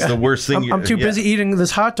 That's the worst thing. I'm too busy eating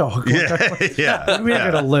this hot dog. Yeah. We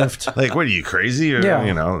ain't gonna lift. Like, what are you crazy? Or,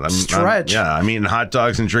 I'm stretch. I'm eating hot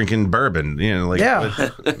dogs and drinking bourbon.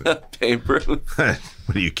 Paper.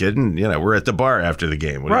 What are you kidding? We're at the bar after the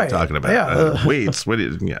game. What are you talking about? Yeah. Weights. What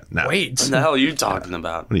is? No. Weights. What the hell are you talking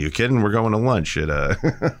about? What are you kidding? We're going to lunch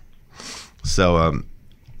at. So.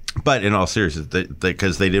 But in all seriousness,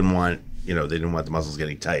 because they didn't want the muscles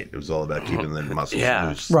getting tight. It was all about keeping the muscles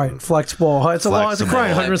loose. Right, flexible. It's a grind.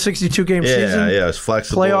 162 game season. Yeah, it's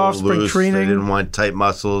flexible, playoffs, spring loose. training. They didn't want tight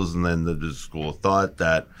muscles, and then the school thought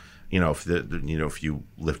that if you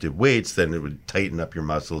lifted weights, then it would tighten up your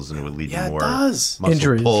muscles and it would lead to more muscle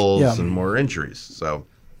injuries. pulls and more injuries. So,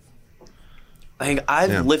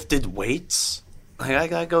 I've lifted weights. I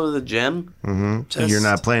gotta go to the gym. Mm-hmm. You're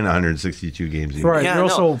not playing 162 games anymore. Right. You're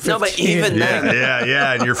also 15. No, but even then.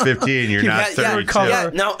 And you're 15. You're not 32.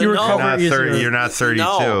 You're not 32.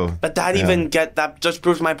 No, but that just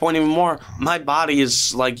proves my point even more. My body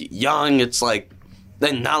is like young. It's like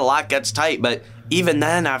then not a lot gets tight, but even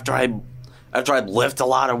then, after I lift a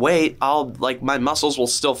lot of weight, my muscles will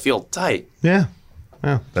still feel tight. Yeah.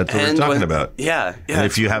 That's what we're talking about. Yeah. And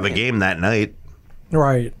if you have a game that night.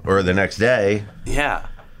 Right. Or the next day. Yeah.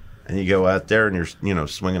 And you go out there and you're,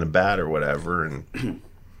 swinging a bat or whatever and,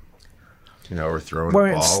 or throwing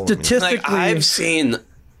a ball. Statistically. I've seen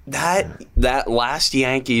that last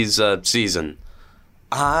Yankees season.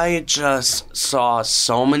 I just saw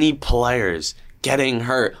so many players getting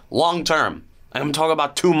hurt long term. I'm talking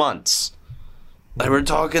about 2 months. We're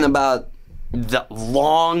talking about the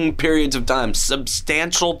long periods of time,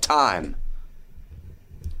 substantial time.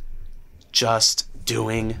 Just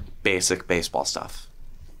doing basic baseball stuff.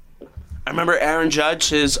 I remember Aaron Judge,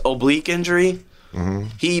 his oblique injury.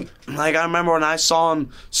 Mm-hmm. I remember when I saw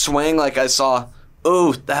him swing, I saw,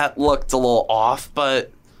 that looked a little off,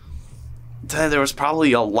 but then there was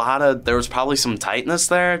probably some tightness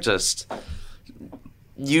there. Just,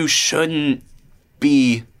 you shouldn't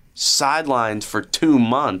be sidelined for 2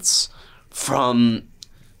 months from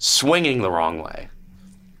swinging the wrong way.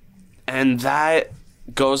 And that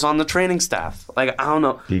goes on the training staff. I don't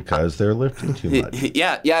know. Because they're lifting too much.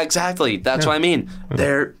 Yeah, exactly. That's what I mean.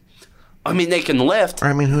 They can lift.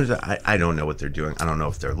 I don't know what they're doing. I don't know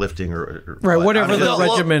if they're lifting or whatever the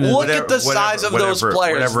regimen is. Look at the size of those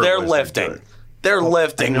players. They're lifting. They're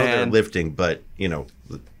lifting, man. They're lifting, but,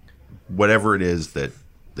 whatever it is that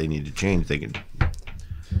they need to change, they can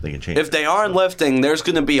change. If they aren't lifting, there's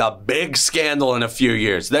going to be a big scandal in a few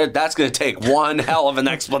years. That's going to take one hell of an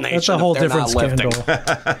explanation. That's a whole different scandal.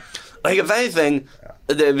 If anything,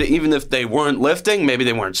 even if they weren't lifting, maybe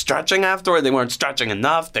they weren't stretching afterward. They weren't stretching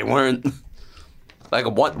enough. They weren't.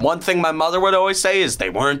 One thing my mother would always say is they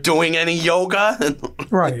weren't doing any yoga.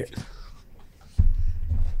 Right.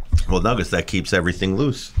 Well, no, because that keeps everything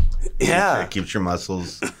loose. Yeah. It keeps your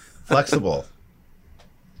muscles flexible.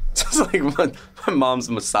 It's like my mom's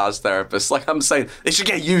a massage therapist. Like I'm saying, they should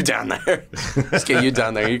get you down there. Let's get you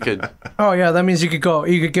down there. You could. Oh yeah, that means you could go.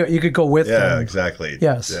 You could go with them. Yeah, exactly.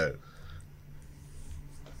 Yes. Yeah.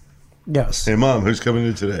 Yes. Hey, Mom, who's coming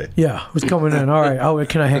in today? Yeah, who's coming in? All right. Oh,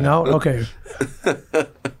 can I hang out? Okay.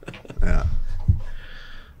 Yeah.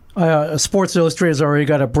 Sports Illustrated has already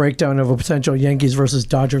got a breakdown of a potential Yankees versus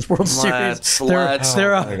Dodgers World Series. Let's break.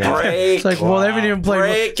 It's like, well, they haven't even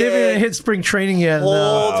played. They haven't even hit spring training yet.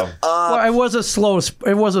 Hold up. Well, it was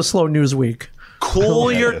a slow news week.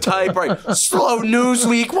 Cool your typewriter. Slow news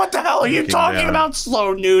week. What the hell are you talking about?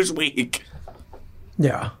 Slow news week.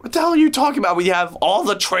 Yeah. What the hell are you talking about? We have all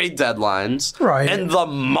the trade deadlines, right? And the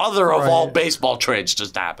mother of all baseball trades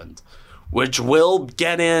just happened, which we'll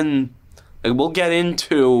get in. We'll get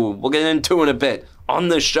into in a bit on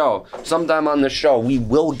this show. Sometime on this show, we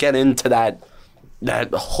will get into that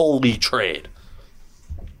holy trade.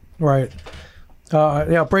 Right.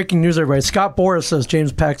 Yeah. Breaking news, everybody. Scott Boras says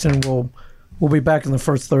James Paxton will be back in the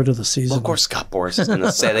first third of the season. Well, of course, Scott Boras is going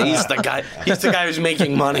to say that. He's the guy. He's the guy who's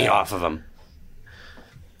making money off of him.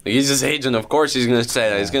 He's his agent. Of course, he's going to say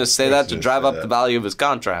that. He's going to say that to drive up the value of his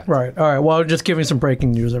contract. Right. All right. Well, just giving some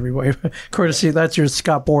breaking news, everybody. Courtesy. That's your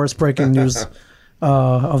Scott Boras breaking news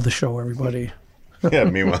of the show, everybody. Yeah.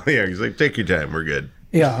 Meanwhile, yeah, he's like, take your time. We're good.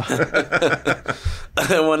 Yeah.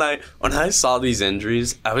 when I saw these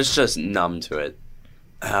injuries, I was just numb to it.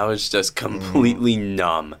 I was just completely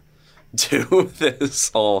numb to this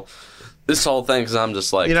whole thing because I'm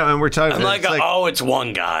just like, and we're talking. I'm like, oh, it's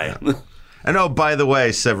one guy. And by the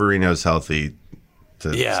way, Severino's healthy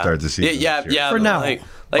to start the season. Yeah. For now.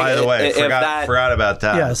 By the way, forgot about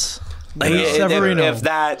that. Yes. Severino. If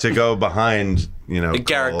that to go behind,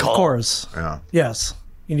 Garrett Cole. Of course. Yeah. Yes.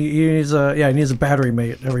 He needs a battery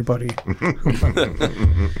mate, everybody.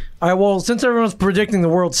 All right, well, since everyone's predicting the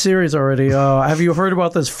World Series already, have you heard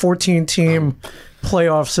about this 14-team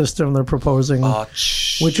playoff system they're proposing?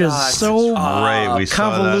 Which is so we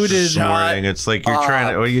convoluted. Saw that morning. It's like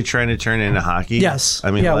are you trying to turn it into hockey? Yes.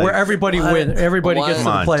 I mean, where everybody wins. Everybody gets to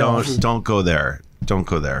the playoffs. Don't go there. Don't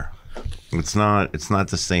go there. It's not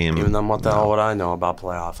the same. Even then, what the hell would I know about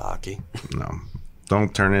playoff hockey? No.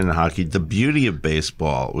 Don't turn it into hockey. The beauty of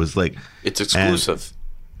baseball was like it's exclusive.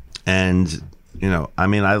 And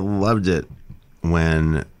I loved it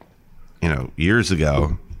when, years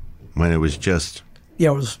ago when it was just it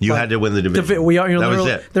was you had to win the division. That was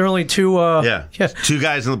it. There were only two.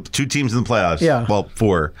 Two teams in the playoffs. Yeah. Well,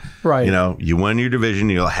 4. Right. You won your division.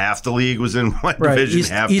 Half the league was in one division.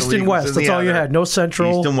 Half East the league and West. Was in That's the all other. You had. No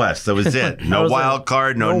Central. East and West. That was it. No wild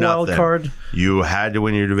card. No nothing. Wild card. You had to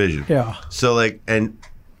win your division. Yeah. So and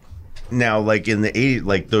now in the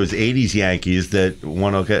 80s, those 80s Yankees that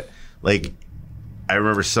won I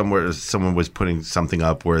remember someone was putting something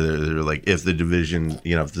up where they're like, if the division,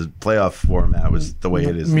 if the playoff format was the way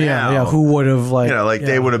it is now, yeah, who would have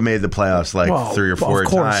they would have made the playoffs 3 or 4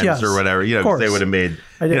 times or whatever, because they would have made,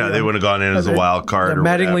 they would have gone in as a wild card. Or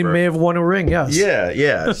Mattingly may have won a ring, yes.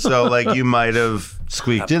 Yeah. So you might have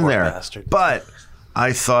squeaked in there, bastard. But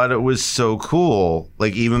I thought it was so cool,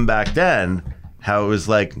 even back then, how it was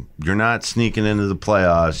you're not sneaking into the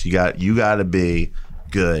playoffs. You got to be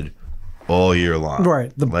good all year long.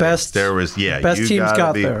 Right. The best. There was best teams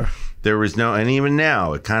got there. There was no, and even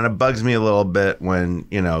now it kind of bugs me a little bit when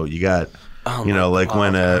you got.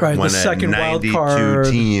 when a second 92 card,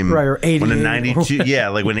 team, or 88. when a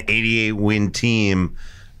 92, when an 88 win team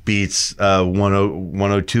beats a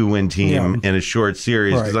 102 win team in a short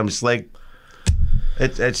series, because I'm just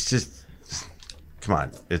it's just, come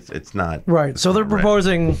on, it's not right. So they're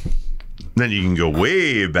proposing. Then you can go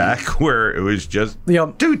way back where it was just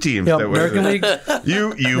 2 teams that were American League.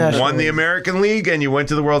 You won the American League and you went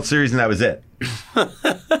to the World Series and that was it.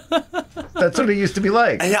 That's what it used to be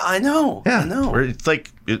like. Yeah, I know. Yeah, I know. Where it's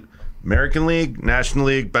American League, National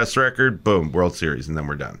League, best record, boom, World Series, and then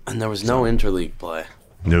we're done. And there was no interleague play.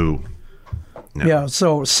 No. Yeah,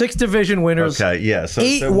 so 6 division winners. Okay, yeah. So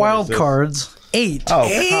 8 wild cards. 8. Oh,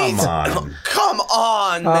 8? come on. Come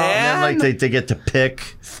on, man. And then they get to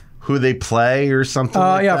pick who they play or something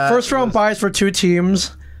like that. First round buys for 2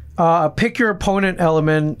 teams, pick your opponent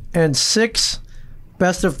element, and 6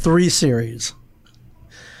 best of 3 series.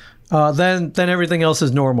 Then everything else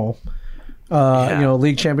is normal.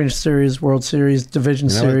 League Championship Series, World Series, Division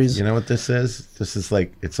Series. You know what this is? This is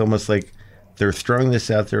it's almost like they're throwing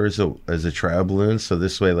this out there as a trial balloon. So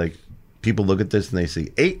this way, people look at this and they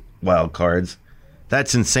see 8 wild cards.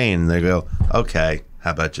 That's insane. And they go, okay,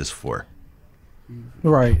 how about just 4?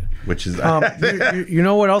 Right. Which is, you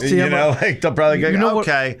know what else? they'll probably go,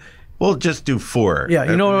 okay. we'll just do 4. Yeah,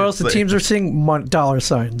 you know what else the teams are seeing? Dollar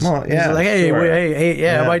signs. Well, yeah, it's like, hey,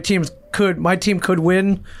 my team could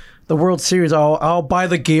win the World Series. I'll buy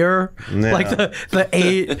the gear, like the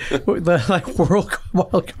World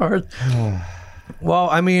Wild Card. Well,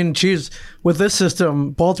 I mean, geez, with this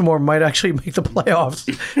system, Baltimore might actually make the playoffs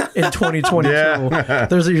in 2022. Yeah.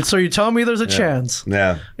 So you tell me there's a chance?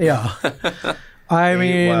 Yeah. Yeah. I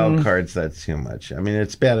mean, wild cards, that's too much. I mean,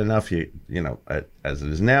 it's bad enough, you know, as it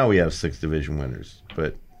is now, we have 6 division winners.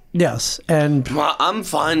 But yes, and well, I'm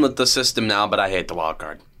fine with the system now, but I hate the wild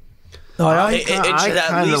card. I should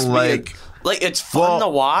at least like it's fun to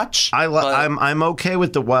watch. I'm okay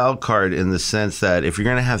with the wild card in the sense that if you're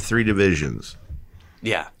going to have 3 divisions,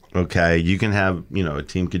 yeah. Okay, you can have, you know, a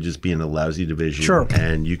team could just be in a lousy division. Sure.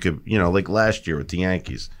 And you could, you know, like last year with the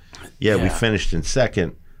Yankees. Yeah, we finished in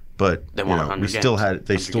second, but they won we still had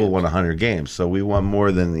still won 100 games. So we won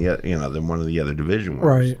more than than one of the other division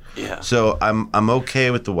winners. Right. Yeah. So I'm okay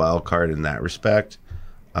with the wild card in that respect.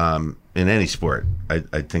 In any sport, I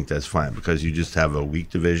think that's fine because you just have a weak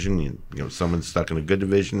division. You know, someone's stuck in a good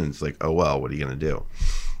division, and it's like, oh well, what are you going to do?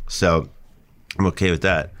 So I'm okay with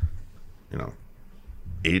that. You know,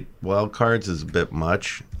 8 wild cards is a bit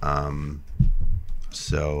much. But no,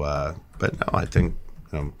 I think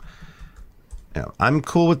I'm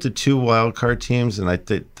cool with the 2 wild card teams, and I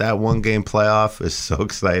think that 1 game playoff is so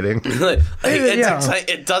exciting.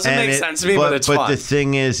 It doesn't make sense to me, but it's fun. But the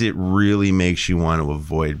thing is, it really makes you want to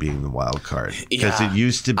avoid being the wild card because it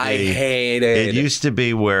used to be. I hate it. It used to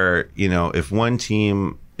be where if one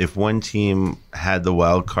team had the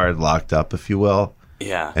wild card locked up, if you will.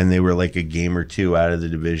 Yeah. And they were like a game or 2 out of the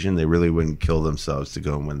division, they really wouldn't kill themselves to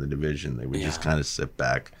go and win the division. They would just kind of sit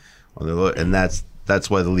back on their and that's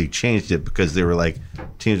why the league changed it because they were like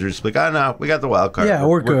teams were just like, oh no, we got the wild card. Yeah,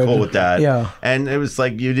 we're good. Cool with that. Yeah. And it was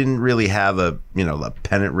like you didn't really have a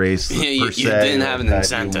pennant race per se. You didn't have an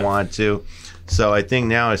incentive. You want to. So I think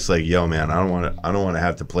now it's like, yo, man, I don't want to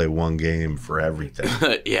have to play 1 game for everything.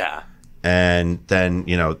 Yeah. And then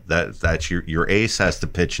that's your ace has to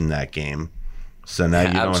pitch in that game. So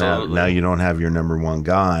now you don't have your number 1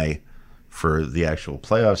 guy for the actual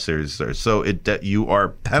playoff series there. So you are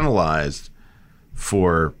penalized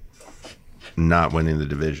for not winning the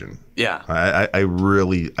division. Yeah. I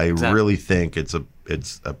really think it's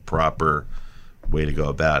a proper way to go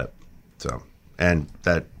about it. So, and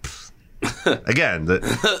that again,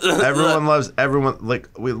 everyone like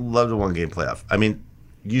we love the 1 game playoff. I mean,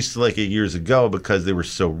 used to like it years ago because they were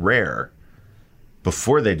so rare.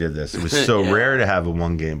 Before they did this, it was so rare to have a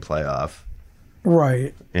 1 game playoff.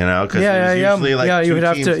 Right. Because it was usually like you would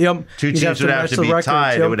have to, two teams would have to be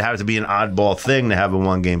tied. It would have to be an oddball thing to have a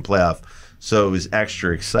 1 game playoff. So it was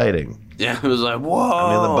extra exciting. Yeah, it was like, whoa.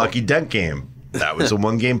 I mean, the Bucky Dent game, that was a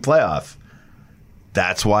 1 game playoff.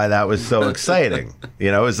 That's why that was so exciting.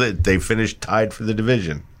 Is that they finished tied for the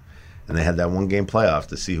division. And they had that 1 game playoff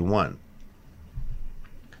to see who won.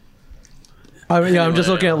 I'm just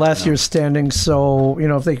looking at last year's standings. So,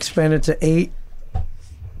 if they expanded to 8,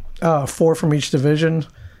 4 from each division.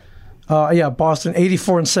 Boston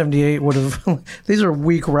 84 and 78 would have. These are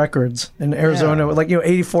weak records in Arizona.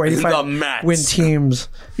 84, 85 win teams.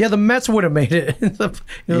 Yeah, the Mets would have made it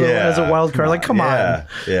as a wild card. Like, come on.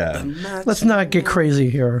 Yeah. Let's not get crazy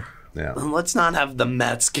here. Yeah. Let's not have the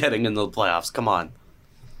Mets getting into the playoffs. Come on.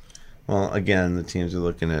 Well, again, the teams are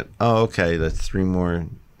looking at, okay, that's 3 more.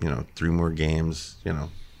 3 more games,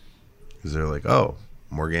 because they're like, oh,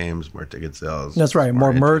 more games, more ticket sales. That's right.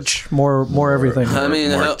 More merch, more everything. I mean,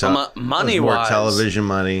 money-wise. More television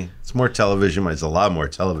money. It's more television money. It's a lot more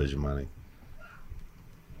television money.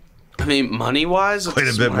 I mean, money-wise, quite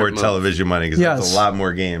a bit more television money because that's a lot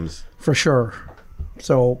more games. For sure.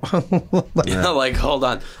 So, hold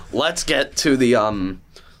on. Let's get to the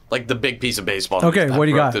the big piece of baseball. Okay, what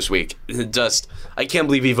do you got this week? I can't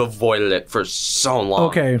believe you've avoided it for so long.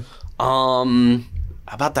 Okay. How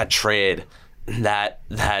about that trade? The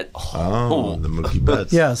Mookie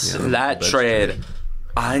Betts. Yes. That trade.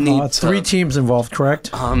 I need 3 teams involved, correct?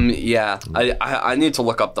 Yeah. I need to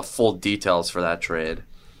look up the full details for that trade.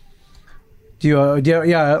 These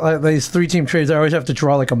 3-team trades. I always have to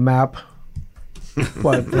draw like a map.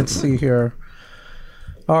 But let's see here.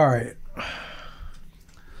 All right.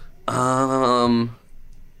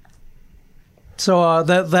 So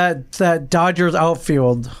that Dodgers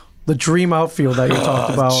outfield, the dream outfield that you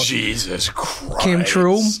talked about, Jesus Christ, came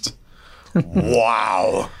true.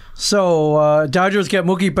 Wow. So Dodgers get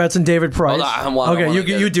Mookie Betts and David Price.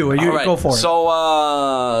 You do it. Go for it.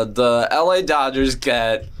 So the LA Dodgers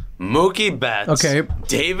get Mookie Betts,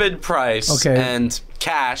 David Price, and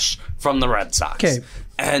cash from the Red Sox. Okay.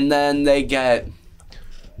 And then they get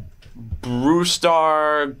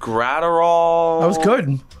Brewstar Gratterall. That was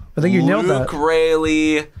good. I think you nailed that. Luke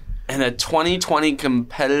Raley, and a 2020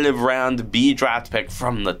 competitive round B draft pick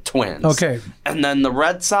from the Twins. Okay. And then the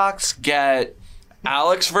Red Sox get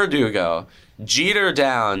Alex Verdugo, Jeter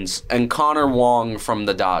Downs, and Connor Wong from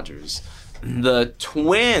the Dodgers. The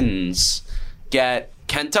Twins get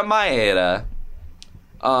Kenta Maeda,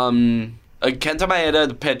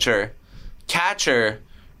 the pitcher, catcher,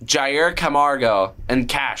 Jair Camargo, and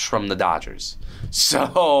Cash from the Dodgers.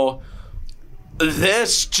 So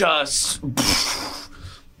this just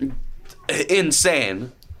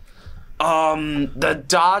insane. The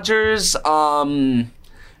Dodgers,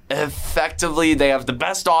 effectively, they have the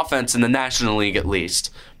best offense in the National League, at least.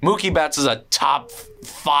 Mookie Betts is a top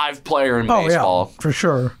 5 player in baseball. Yeah, for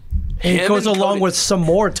sure. And it goes along with some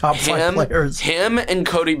more top 5 players. Him and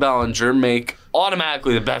Cody Bellinger make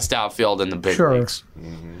automatically the best outfield in the big leagues.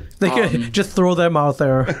 They could just throw them out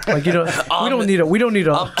there. Like, you know, we don't need it. We don't need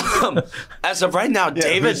a. As of right now,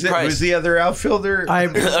 David Price. Who's the other outfielder?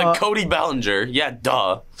 Cody Bellinger. Yeah,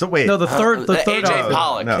 duh. So wait. No, the third AJ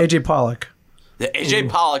Pollock. No. AJ Pollock. The AJ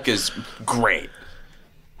Pollock is great.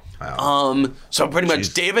 Wow. So pretty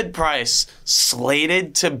much David Price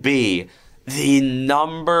slated to be the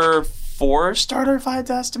number 4 starter, if I had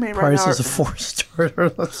to estimate right now. Price is a 4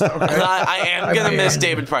 starter. I am going to miss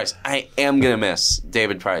David Price. I am going to miss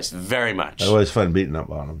David Price very much. It was fun beating up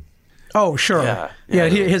on him. Oh, sure. Yeah,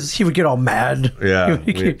 he would get all mad. Yeah.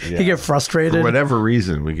 He'd get frustrated. For whatever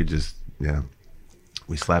reason, we could just,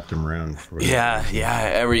 we slapped him around.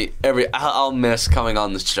 I'll miss coming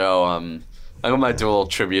on the show. I might do a little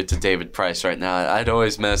tribute to David Price right now. I'd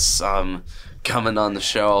always miss coming on the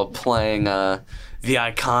show, playing the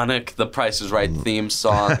iconic The Price is Right theme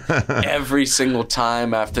song every single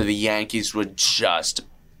time after the Yankees would just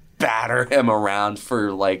batter him around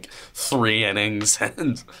for like 3 innings.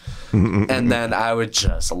 And then I would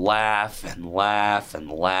just laugh and laugh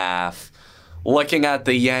and laugh, looking at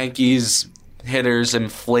the Yankees hitters'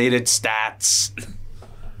 inflated stats.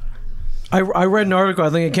 I read an article, I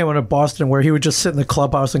think it came out of Boston, where he would just sit in the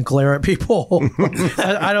clubhouse and glare at people.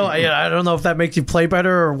 I don't know if that makes you play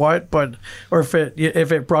better or what, or if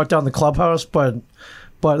it brought down the clubhouse, but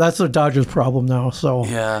that's the Dodgers' problem now. So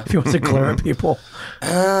if you want to glare at people,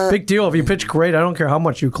 big deal. If you pitch great, I don't care how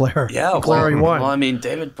much you glare. Yeah, glare you want. Well, I mean,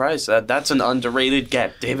 David Price, that's an underrated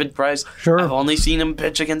get. David Price, sure. I've only seen him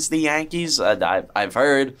pitch against the Yankees. I've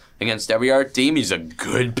heard against every art team, he's a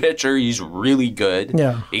good pitcher. He's really good.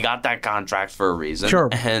 Yeah, he got that contract for a reason. Sure.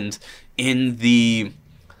 And in the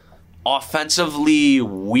offensively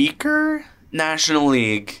weaker National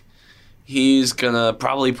League, he's gonna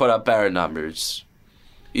probably put up better numbers.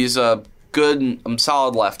 He's a good,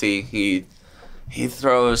 solid lefty. He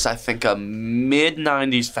throws, I think, a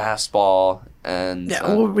mid-90s fastball, and it's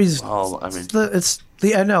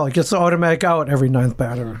the NL. It gets the automatic out every 9th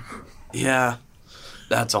batter. Yeah,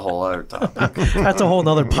 that's a whole other topic. That's a whole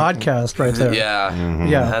other podcast right there.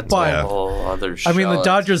 Yeah, that's a whole other show. I mean, the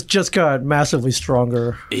Dodgers just got massively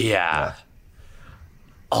stronger. Yeah.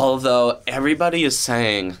 Although everybody is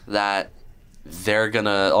saying that they're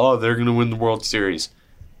gonna win the World Series.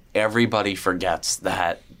 Everybody forgets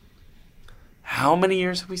that. How many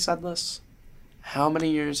years have we said this? How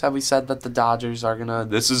many years have we said that the Dodgers are gonna?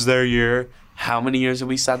 This is their year. How many years have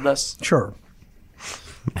we said this? Sure.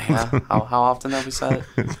 Yeah. How often have we said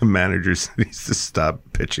it? The manager needs to stop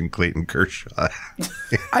pitching Clayton Kershaw.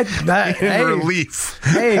 Relief.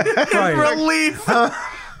 Hey, right. Relief.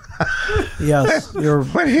 Yes.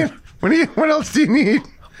 What else do you need?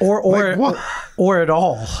 Or at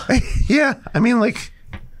all. Yeah. I mean, like.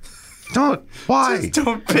 Why? Just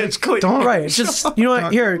don't pitch Clayton. Right. Just, you know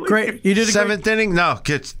what? Here, great. You did a 7th inning? No.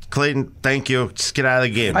 Clayton, thank you. Just get out of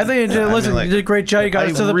the game. I think you did a great job. You got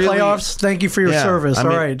us to the playoffs. Thank you for your service. All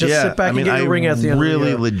right. Just sit back and get your ring at the end of the year. I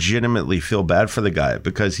really legitimately feel bad for the guy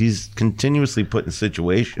because he's continuously put in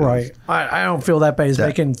situations. Right. I don't feel that bad. He's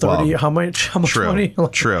making 30. How much money?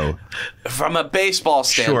 True. From a baseball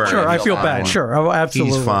standpoint. Sure. I feel bad. Sure.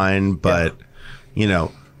 Absolutely. He's fine. But,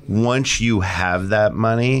 once you have that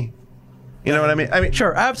money... You know what I mean?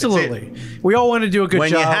 Sure, absolutely. We all want to do a good job.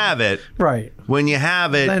 When you have it, right? When you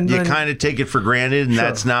have it, then you kind of take it for granted, and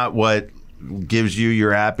that's not what gives you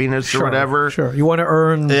your happiness or whatever. Sure, you want to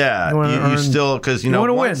earn. Yeah, you still because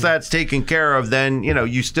once that's taken care of, then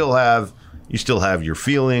you still have your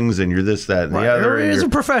feelings and you're this, that, and the other. You're a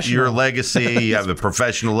professional. Your legacy, you have a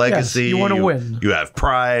professional legacy. Yes, you want to win. You have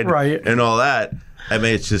pride, right, and all that. I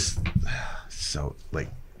mean, it's just so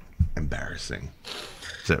embarrassing.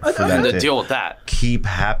 For that to deal with that keep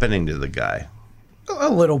happening to the guy a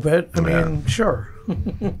little bit. I mean, sure.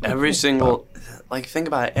 every single Like, think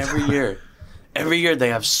about it. Every year they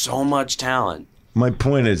have so much talent. My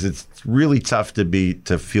point is, it's really tough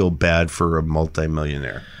to feel bad for a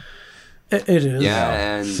multimillionaire. It is.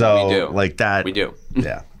 Yeah, and so we do. Like that. We do.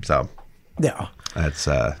 Yeah. So Yeah. that's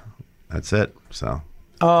it. So.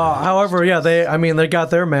 However, yeah, they got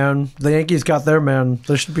their man. The Yankees got their man.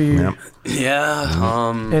 There should be. Yep.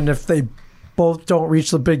 Yeah. And if they both don't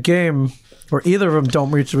reach the big game, or either of them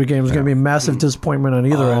don't reach the big game, it's going to be a massive disappointment on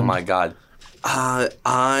either end. Oh my God.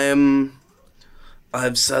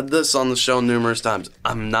 I've said this on the show numerous times.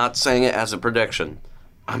 I'm not saying it as a prediction.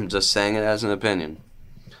 I'm just saying it as an opinion.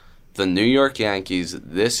 The New York Yankees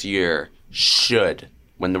this year should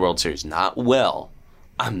win the World Series. Not will.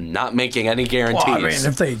 I'm not making any guarantees. Well, I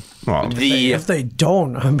mean, if they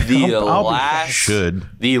don't, I mean, the I'll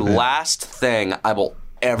last thing I will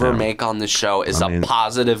ever make on the show is a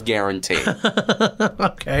positive guarantee.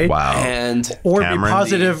 Okay. Wow. And or Cameron, be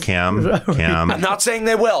positive. Cam. I'm not saying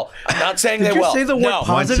they will. I'm not saying they you will. say the word no.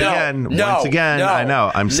 positive? Once again, I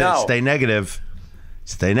know. I'm saying stay negative.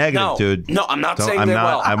 Stay negative, dude. No, I'm not saying they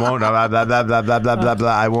will. I won't. Blah, blah, blah, blah, blah, blah, blah,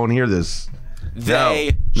 blah. I won't hear this.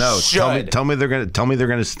 They should. Tell me they're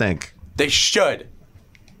gonna stink. They should.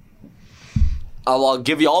 I'll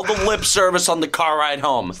give you all the lip service on the car ride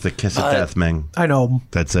home. It's the kiss of death, man. I know.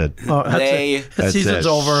 That's it. They That's season's it.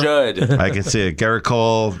 over. should. I can see it. Garrett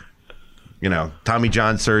Cole, Tommy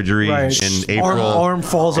John surgery Right. in April. Arm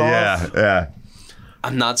falls off. Yeah.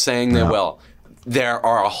 I'm not saying they will. There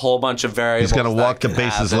are a whole bunch of variables. He's gonna walk the that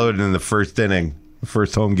bases happen. loaded in the first inning, the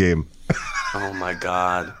first home game. Oh my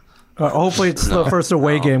God. Hopefully it's the first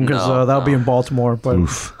away game because that'll be in Baltimore. But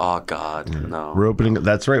Oh God. No. We're opening.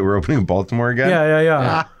 That's right. We're opening Baltimore again.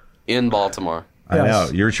 yeah. In Baltimore. I know.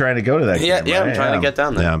 Yes. You're trying to go to that game. Yeah, I'm right? trying to get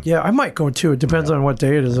down there. Yeah. Yeah, I might go too. It depends on what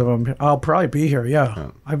day it is. I'll probably be here. Yeah,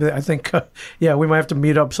 I think. We might have to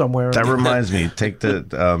meet up somewhere. That reminds me. Take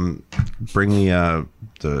bring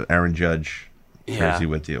the Aaron Judge jersey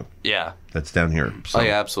with you. Yeah. That's down here. So, Oh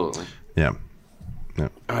yeah, absolutely. Yeah. All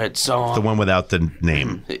right, so The one without the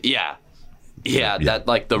name. yeah, that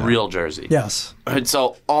like the real jersey. Yes. All right,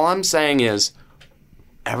 so all I'm saying is,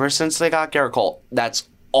 ever since they got Garrett Cole, that's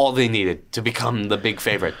all they needed to become the big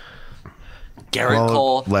favorite. Garrett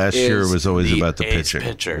Cole. Last year is was always the about the ace pitching.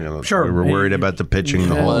 pitcher. Sure. We were worried about the pitching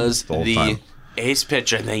the whole The time. ace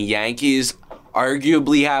pitcher. The Yankees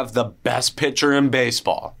arguably have the best pitcher in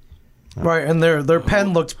baseball. Right, and their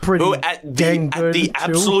pen looks pretty Who at dang good the too.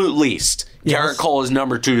 absolute least, Yes. Garrett Cole is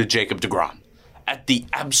number 2 to Jacob deGrom. At the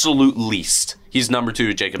absolute least, he's number 2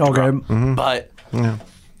 to Jacob deGrom. Mm-hmm. But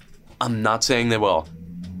I'm not saying they will.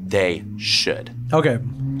 They should. Okay.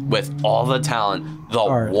 With all the talent, the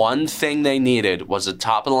right. one thing they needed was a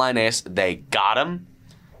top of the line ace. They got him,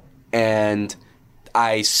 and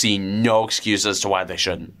I see no excuse as to why they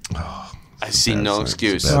shouldn't. I see no sign.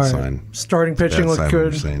 excuse. Bad All right. sign. Starting pitching Bad looks sign good.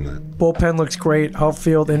 when you're saying that. Bullpen looks great.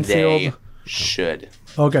 Outfield, infield. They should.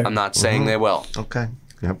 Okay. I'm not saying they will. Okay.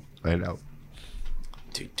 Yep. I know.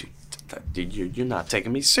 Dude, you're not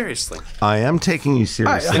taking me seriously. I am taking you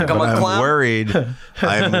seriously, think I'm but a I'm clown? worried.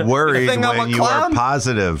 I'm worried think I'm when a you are clown?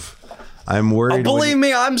 positive. I'm worried. Believe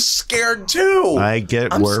me, I'm scared too. I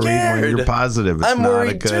get I'm worried scared. when you're positive. It's I'm not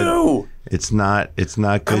worried a good. too. It's not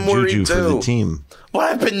good I'm worried juju for the too. team. Well,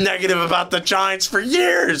 I've been negative about the Giants for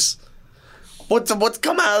years. What's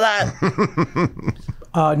come out of that?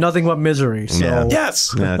 Nothing but misery. So. Yeah.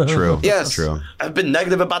 Yes. Yeah, true. Yes. True. I've been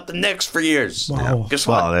negative about the Knicks for years. Wow. Guess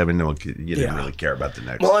what? Well, I mean, no, you didn't Yeah. really care about the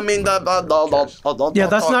next. Well, I mean, Yeah,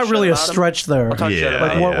 that's not really a stretch there. yeah,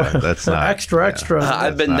 Like, what- that's not extra.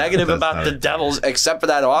 I've been negative that's about not- the Devils, except for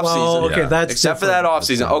that offseason. Well, okay, Yeah. that's Except for different. that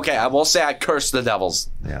offseason. Okay, I will say I cursed the Devils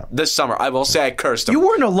Yeah. this summer. I will say I cursed them. You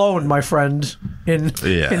weren't alone, my friend, in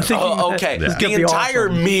thinking Oh, okay. that it's The gonna be entire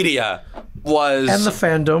awesome. media was and the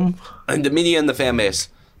fandom. and the media and the fan base,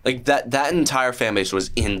 like that entire fan base was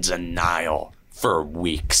in denial for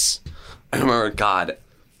weeks. I remember, God,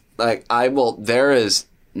 like there is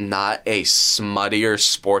not a smuttier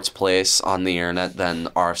sports place on the internet than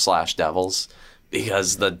r/Devils,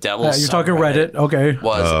 because the Devils. You're talking Reddit, okay?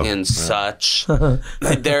 Was in such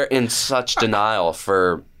like, they're in such denial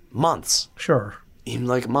for months, Sure. even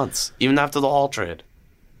like months, even after the Hall trade.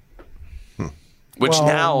 Which Well-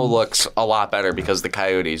 now looks a lot better because the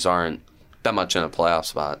Coyotes aren't that much in a playoff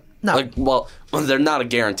spot. No. Like, well, they're not a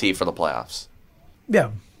guarantee for the playoffs. Yeah,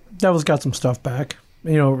 Devil's got some stuff back.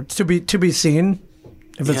 To be seen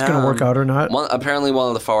if it's going to work out or not. Apparently, one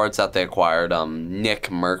of the forwards that they acquired, Nick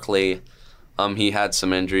Merkley, he had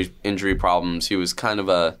some injury problems. He was kind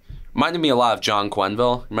of reminded me a lot of John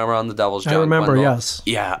Quenneville. Remember on the Devils? John I remember, Quenneville? yes.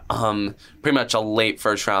 Yeah, pretty much a late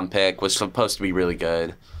first round pick, was supposed to be really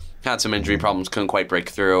good. had some injury problems, couldn't quite break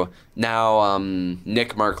through. Now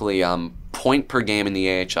Nick Merkley, point per game in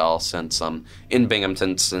the AHL since in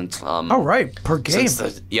Binghamton since oh right, per game.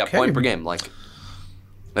 Point per game. Like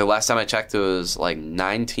the last time I checked, it was like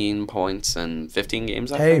 19 points in 15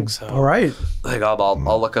 games. I think. So, all right. Like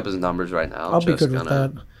I'll look up his numbers right now. I'll be good with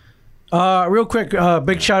that. Real quick,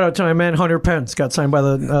 big shout out to my man Hunter Pence. Got signed by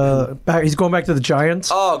the. He's going back to the Giants.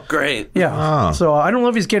 Oh, great! Yeah. Oh. So I don't know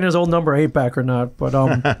if he's getting his old number 8 back or not, but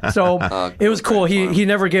it was cool. He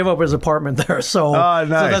never gave up his apartment there, so nice.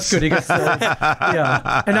 So that's good. He gets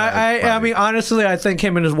yeah. And I mean honestly, I think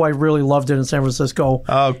him and his wife really loved it in San Francisco.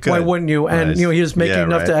 Oh, good. Why wouldn't you? And Nice. he was making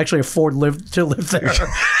enough to actually afford to live there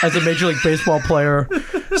as a Major League Baseball player.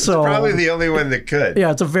 So Probably the only one that could.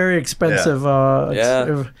 yeah, it's a very expensive.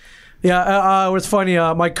 Yeah, it was funny.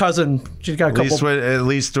 My cousin, she's got a couple. At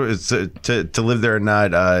least to live there and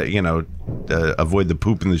not, avoid the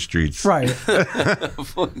poop in the streets. Right.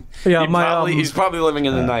 Yeah, he's probably living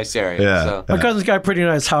in a nice area. Yeah. So. my cousin's got a pretty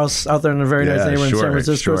nice house out there in a very nice neighborhood in San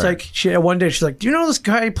Francisco. It's like one day she's like, "Do you know this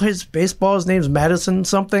guy who plays baseball? His name's Madison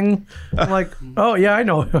something." I'm like, "Oh yeah, I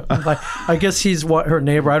know." I'm like, I guess he's her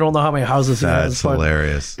neighbor. I don't know how many houses he has. That's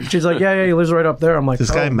hilarious. She's like, "Yeah, he lives right up there." I'm like,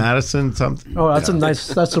 This guy Madison something. Oh, that's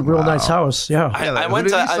a real nice house. Yeah. I Who went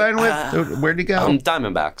did to he sign with? Where'd he go?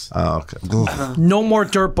 Diamondbacks. Oh, okay. No more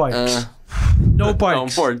dirt bikes. No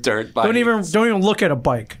bikes. No more dirt bikes. Don't even look at a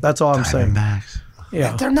bike. That's all I'm saying. Diamondbacks.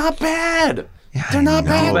 Yeah. They're not bad. Yeah, They're not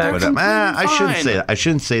bad. They're but, completely I shouldn't fine. say that. I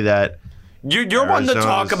shouldn't say that. You're one to Arizona's-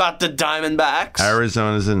 talk about the Diamondbacks.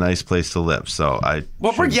 Arizona's a nice place to live, so I.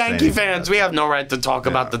 Well, we're shouldn't say Yankee anything fans. about We have no right to talk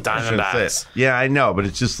about the I shouldn't say Diamondbacks. it. Yeah, I know, but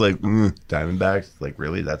it's just like Diamondbacks. Like,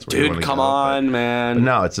 really, that's where you Dude, want to come go? on, But man.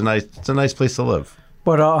 no, it's a nice place to live.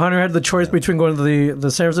 But Hunter had the choice between going to the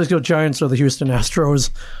San Francisco Giants or the Houston Astros.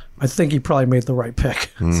 I think he probably made the right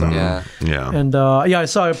pick. So. Yeah. Yeah. And I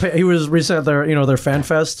saw he was recently at their fan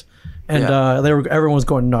fest, and everyone was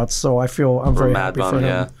going nuts. So I'm very mad happy bum, for him.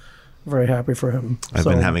 yeah. Very happy for him. I've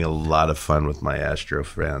been having a lot of fun with my Astro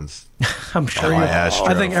friends. I'm sure. my Astro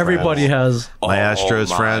I think everybody has. My Astros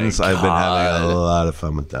my friends, I've been having God. a lot of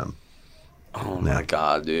fun with them. Oh my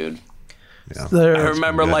God, dude. Yeah. They're- I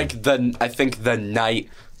remember good. I think the night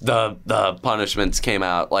the punishments came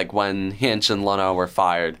out, like when Hinch and Leno were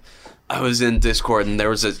fired, I was in Discord and there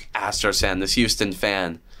was this Astros fan, this Houston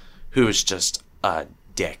fan, who was just a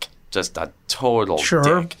dick, just a total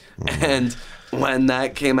dick. And when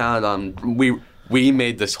that came out, we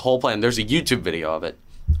made this whole plan. There's a YouTube video of it,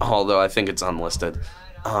 although I think it's unlisted.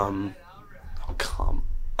 Come.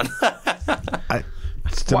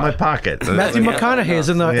 It's in my pocket. Matthew McConaughey's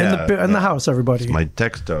in the house. Everybody. My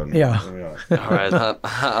text tone. Yeah. All right,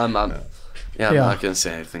 I'm not gonna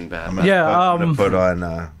say anything bad. I'm gonna put on.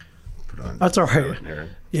 That's all right.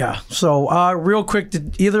 Yeah. So, real quick,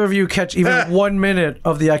 did either of you catch even 1 minute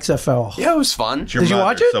of the XFL? Yeah, it was fun. Did you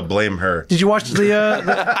watch it? So blame her. Did you watch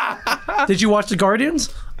Did you watch the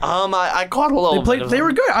Guardians? I caught a little. They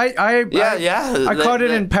were good. I caught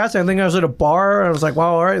it in passing. I think I was at a bar and I was like,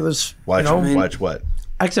 "Wow, all right, let's Watch what?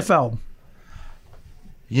 XFL."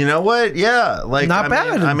 You know what? Yeah, like Not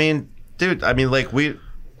bad. I mean, dude. I mean, like we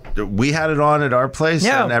had it on at our place,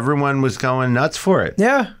 and everyone was going nuts for it.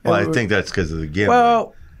 Yeah. Well, I think that's because of the gambling.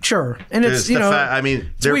 Well, sure, and it's they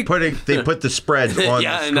put the spreads on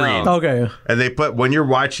the screen. Okay. And they put when you're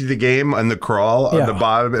watching the game on the crawl on the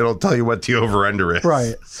bottom, it'll tell you what the over under is.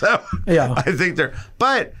 Right. So I think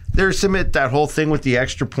there's that whole thing with the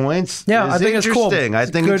extra points. Yeah, I think it's cool. I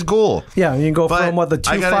think it's cool. Yeah, you can go from the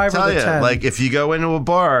 2-5 or the 10. Like if you go into a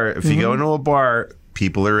bar,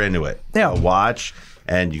 people are into it. Yeah. They'll watch,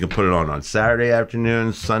 and you can put it on Saturday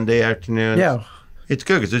afternoons, Sunday afternoons. Yeah. It's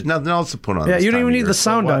good because there's nothing else to put on. Yeah, this you don't time even of need year. the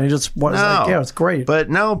sound on. You just it's great. But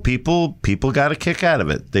no, people got a kick out of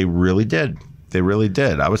it. They really did. They really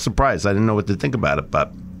did. I was surprised. I didn't know what to think about it,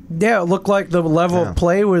 but yeah, it looked like the level of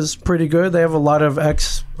play was pretty good. They have a lot of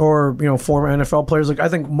former NFL players. Like I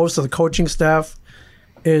think most of the coaching staff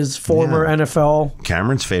is former NFL.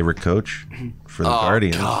 Cameron's favorite coach for the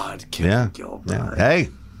Guardians. God, Kevin Gilbride. Yeah. Hey,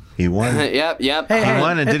 he won. Yep. He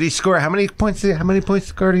won, and did he score? How many points did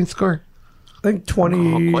the Guardians score? I think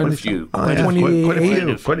 20. Quite a few. Quite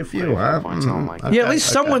a few. Huh? Oh my God. Yeah, at least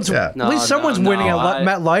someone's winning at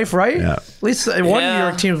MetLife, right? Yeah. At least one New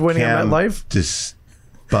York team's winning at MetLife.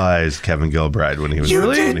 Despised Kevin Gilbride when he was You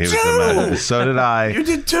when did he was too. the man. So did I. You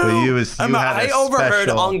did too. But I overheard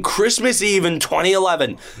on Christmas Eve in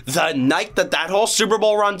 2011, the night that whole Super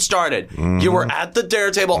Bowl run started. You were at the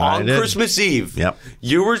dinner table on Christmas Eve. Yep.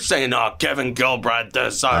 You were saying, Kevin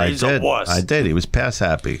Gilbride, he's a wuss. I did. He was pass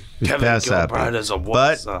happy. Kevin Gilbride is a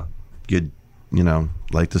wuss. But you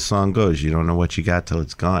like the song goes, you don't know what you got till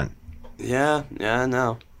it's gone. Yeah, I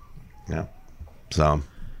know. Yeah. So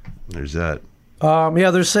there's that.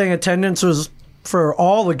 They're saying attendance was for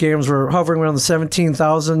all the games were hovering around the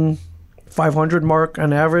 17,500 mark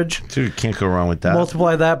on average. Dude, can't go wrong with that.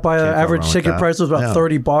 Multiply that by an average ticket price was about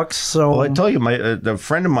 $30. So, well, I told you, a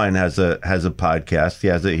friend of mine has a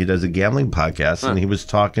podcast. He does a gambling podcast, and he was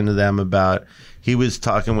talking to them about. He was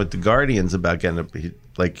talking with the Guardians about getting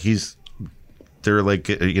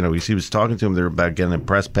he was talking to him. They're about getting a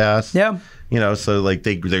press pass. Yeah. So like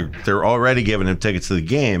they're already giving him tickets to the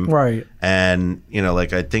game, right? And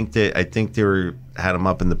I think they had him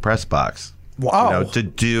up in the press box. Wow. To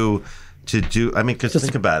do. I mean, because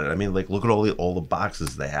think about it. I mean, like look at all the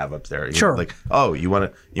boxes they have up there. Sure. You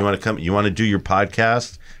want to come? You want to do your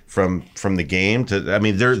podcast from the game? To I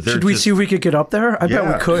mean, they're. Should we see if we could get up there? I bet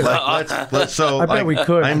we could. I bet we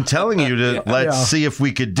could. I'm telling you to let's see if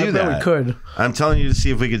we could do that. I bet we could. I'm telling you to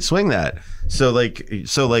see if we could swing that. So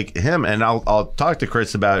him, and I'll talk to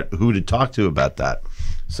Chris about who to talk to about that.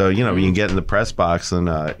 So we can get in the press box and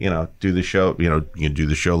do the show. You can do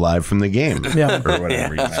the show live from the game, or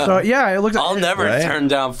whatever. So it looks. I'll never turn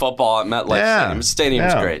down football at MetLife Stadium.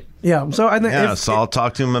 Stadium's great. Yeah. So I think. So I'll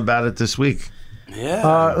talk to him about it this week.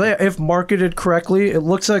 Yeah. If marketed correctly, it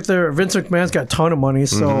looks like Vince McMahon's got a ton of money.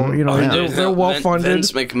 So they're well funded.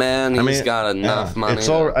 Vince McMahon, he's got enough money.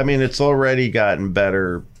 It's already gotten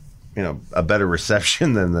better. A better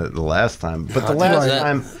reception than the last time. But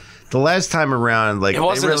the last time around, like it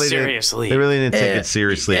wasn't they really didn't take it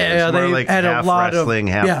seriously. Yeah, it was more they like had half a lot wrestling,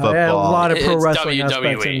 half football. Yeah, a lot of pro It's wrestling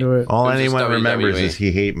aspects WWE. into it. All It was anyone just remembers WWE. is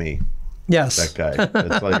he hate me. Yes, That guy.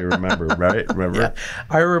 That's all you remember, right? Remember? Yeah,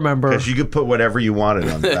 I remember. Because you could put whatever you wanted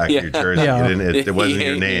on the back of your jersey. Yeah. It wasn't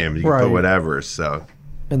your name. You could put whatever. So.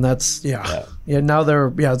 And that's now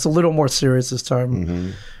it's a little more serious this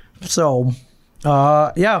time. So,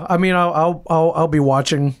 I mean, I'll be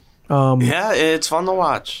watching. It's fun to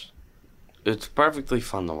watch. It's perfectly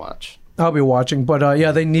fun to watch. I'll be watching, but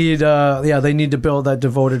they need to build that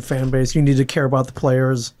devoted fan base. You need to care about the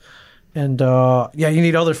players, and you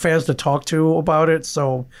need other fans to talk to about it.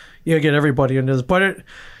 So you gotta get everybody into this. But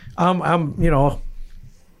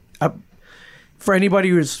for anybody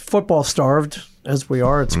who's football starved, as we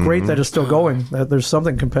are, it's great that it's still going. That there's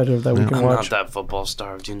something competitive that we can watch. I'm not that football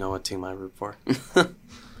starved. You know what team I root for.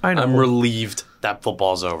 I know. I'm relieved that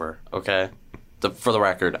football's over. Okay, for the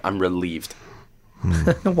record, I'm relieved.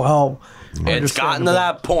 Well, it's gotten to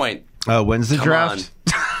that point. When's the draft?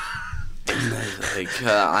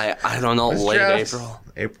 I don't know. When's late draft? April.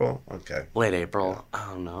 April. Okay. Late April. I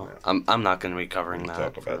don't know. I'm not going to be covering that.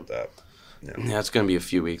 Talk about that. Yeah, it's going to be a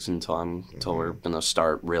few weeks until we're going to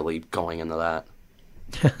start really going into that.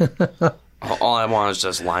 All I want is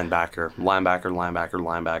just linebacker.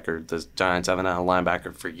 The Giants haven't had a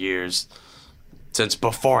linebacker for years. Since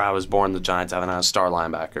before I was born, the Giants haven't had a star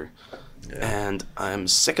linebacker. Yeah. And I'm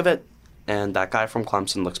sick of it. And that guy from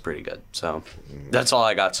Clemson looks pretty good. So that's all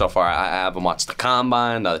I got so far. I haven't watched the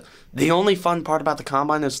Combine. The only fun part about the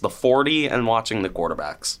Combine is the 40 and watching the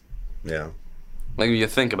quarterbacks. Yeah. Like, if you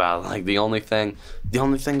think about it, like, the only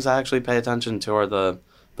things I actually pay attention to are the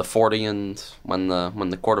 40 and when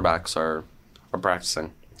the quarterbacks are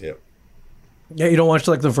practicing. Yep. Yeah, you don't watch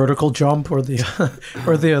like the vertical jump or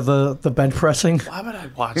the bench pressing. Why would I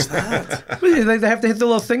watch that? They have to hit the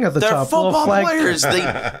little thing at the They're top. They're football players.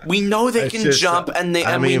 We know they can jump and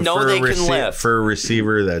we know they can lift. For a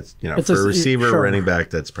receiver, that's running back,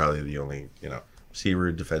 that's probably the only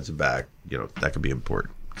receiver, defensive back. That could be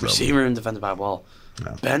important. So. Receiver and defensive back. Well,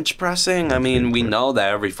 bench pressing. I mean, we know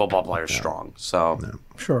that every football player is strong. So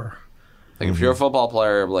sure. Like, if you're a football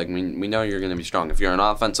player, like, we know you're going to be strong. If you're an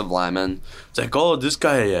offensive lineman, it's like, oh, this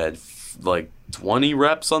guy had, 20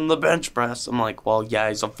 reps on the bench press. I'm like, well, yeah,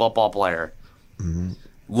 he's a football player. Mm-hmm.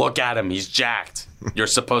 Look at him. He's jacked. You're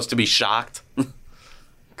supposed to be shocked?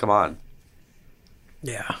 Come on.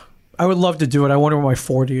 Yeah. I would love to do it. I wonder what my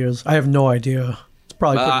 40 is. I have no idea. It's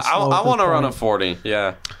probably pretty slow. I want to run a 40,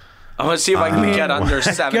 yeah. I want to see if I can get under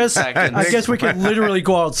 7 seconds. I guess we could literally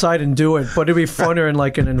go outside and do it, but it'd be funner in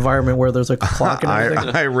an environment where there's a clock and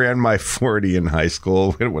everything. I ran my 40 in high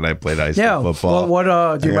school when I played high school football.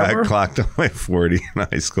 Well, do you remember? I clocked on my 40 in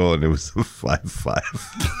high school, and it was a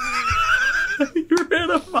 5.5. You ran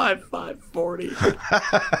a 5.5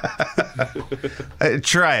 40.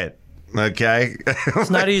 Try it, okay? It's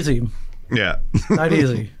not easy. Yeah. Not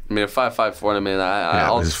easy. I mean, a 5.5 40, I mean, it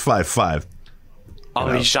was 5.5. I'll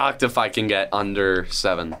be shocked if I can get under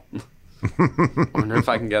 7. I wonder if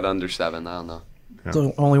I can get under 7. I don't know. There's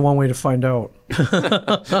only one way to find out.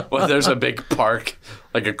 Well, there's a big park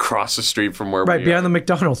like across the street from where Right, we behind are. the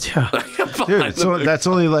McDonald's, yeah. Dude, so that's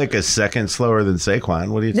only like a second slower than Saquon.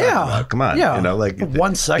 What are you talking about? Come on. Yeah. You know, like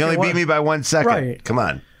 1 second. You only beat me by 1 second. Right. Come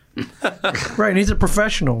on. Right, and he's a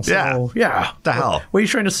professional. So, Yeah. The hell? What are you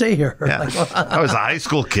trying to say here? Yeah. I was a high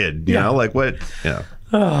school kid, you know, like what, you know.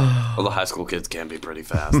 Well, the high school kids can be pretty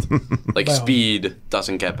fast. Like, speed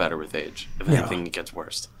doesn't get better with age. If anything, it gets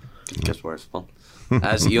worse. It gets worse. Well,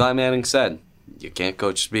 as Eli Manning said, you can't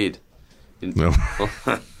coach speed. No.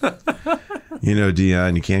 You know,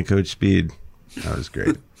 Dion, you can't coach speed. That was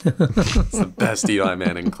great. It's the best Eli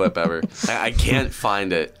Manning clip ever. I can't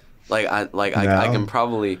find it. I can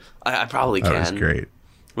probably I probably can. That was great.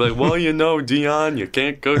 Like, well, you know, Dion, you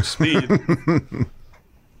can't coach speed.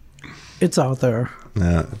 It's out there.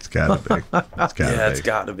 No, it's gotta be. It's gotta be. It's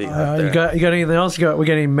got to be out there. You got anything else? We got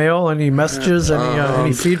any mail? Any messages?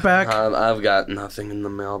 Any feedback? I've got nothing in the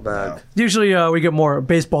mailbag. Usually we get more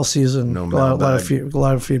baseball season. No a lot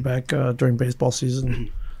mailbag. of feedback during baseball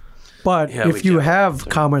season. But Yeah, if you have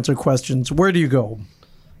comments or questions, where do you go?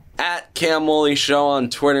 At Cam Woolley Show on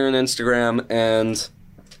Twitter and Instagram, and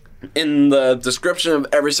in the description of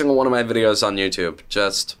every single one of my videos on YouTube,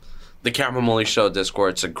 just the Cameron Woolley Show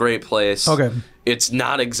Discord. It's a great place. Okay. It's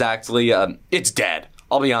not exactly, it's dead.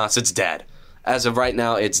 I'll be honest, it's dead. As of right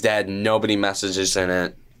now, it's dead. Nobody messages in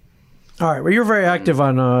it. All right. Well, you're very active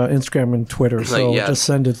on Instagram and Twitter, so just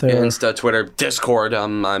send it there. Insta, Twitter, Discord.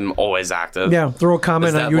 I'm always active. Yeah. Throw a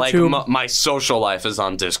comment on YouTube. Like, my social life is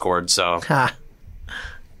on Discord, so Ha.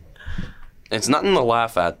 it's nothing to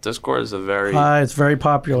laugh at. Discord is a very, It's very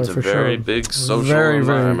popular for sure. very big social very,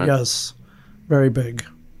 environment. very, yes, very big.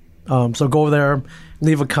 So go there,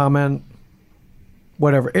 leave a comment,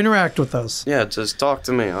 whatever. Interact with us. Yeah, just talk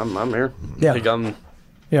to me. I'm here. Yeah. Like,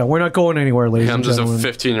 Yeah, we're not going anywhere, ladies I'm and just a gentlemen.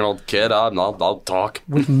 15-year-old kid. I'll talk.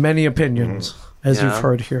 With many opinions, as Yeah. you've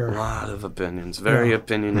heard A here. lot of opinions. Very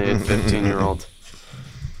opinionated 15-year-old.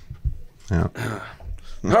 Yeah.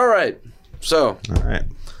 All right. So, All right.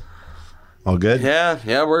 All good?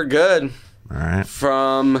 yeah, we're good. All right.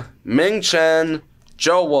 From Ming Chen,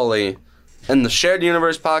 Joe Woolley, and the Shared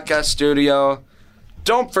Universe Podcast Studio,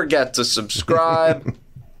 don't forget to subscribe.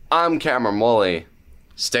 I'm Cameron Woolley.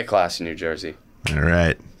 Stay classy, New Jersey. All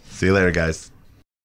right. See you later, guys.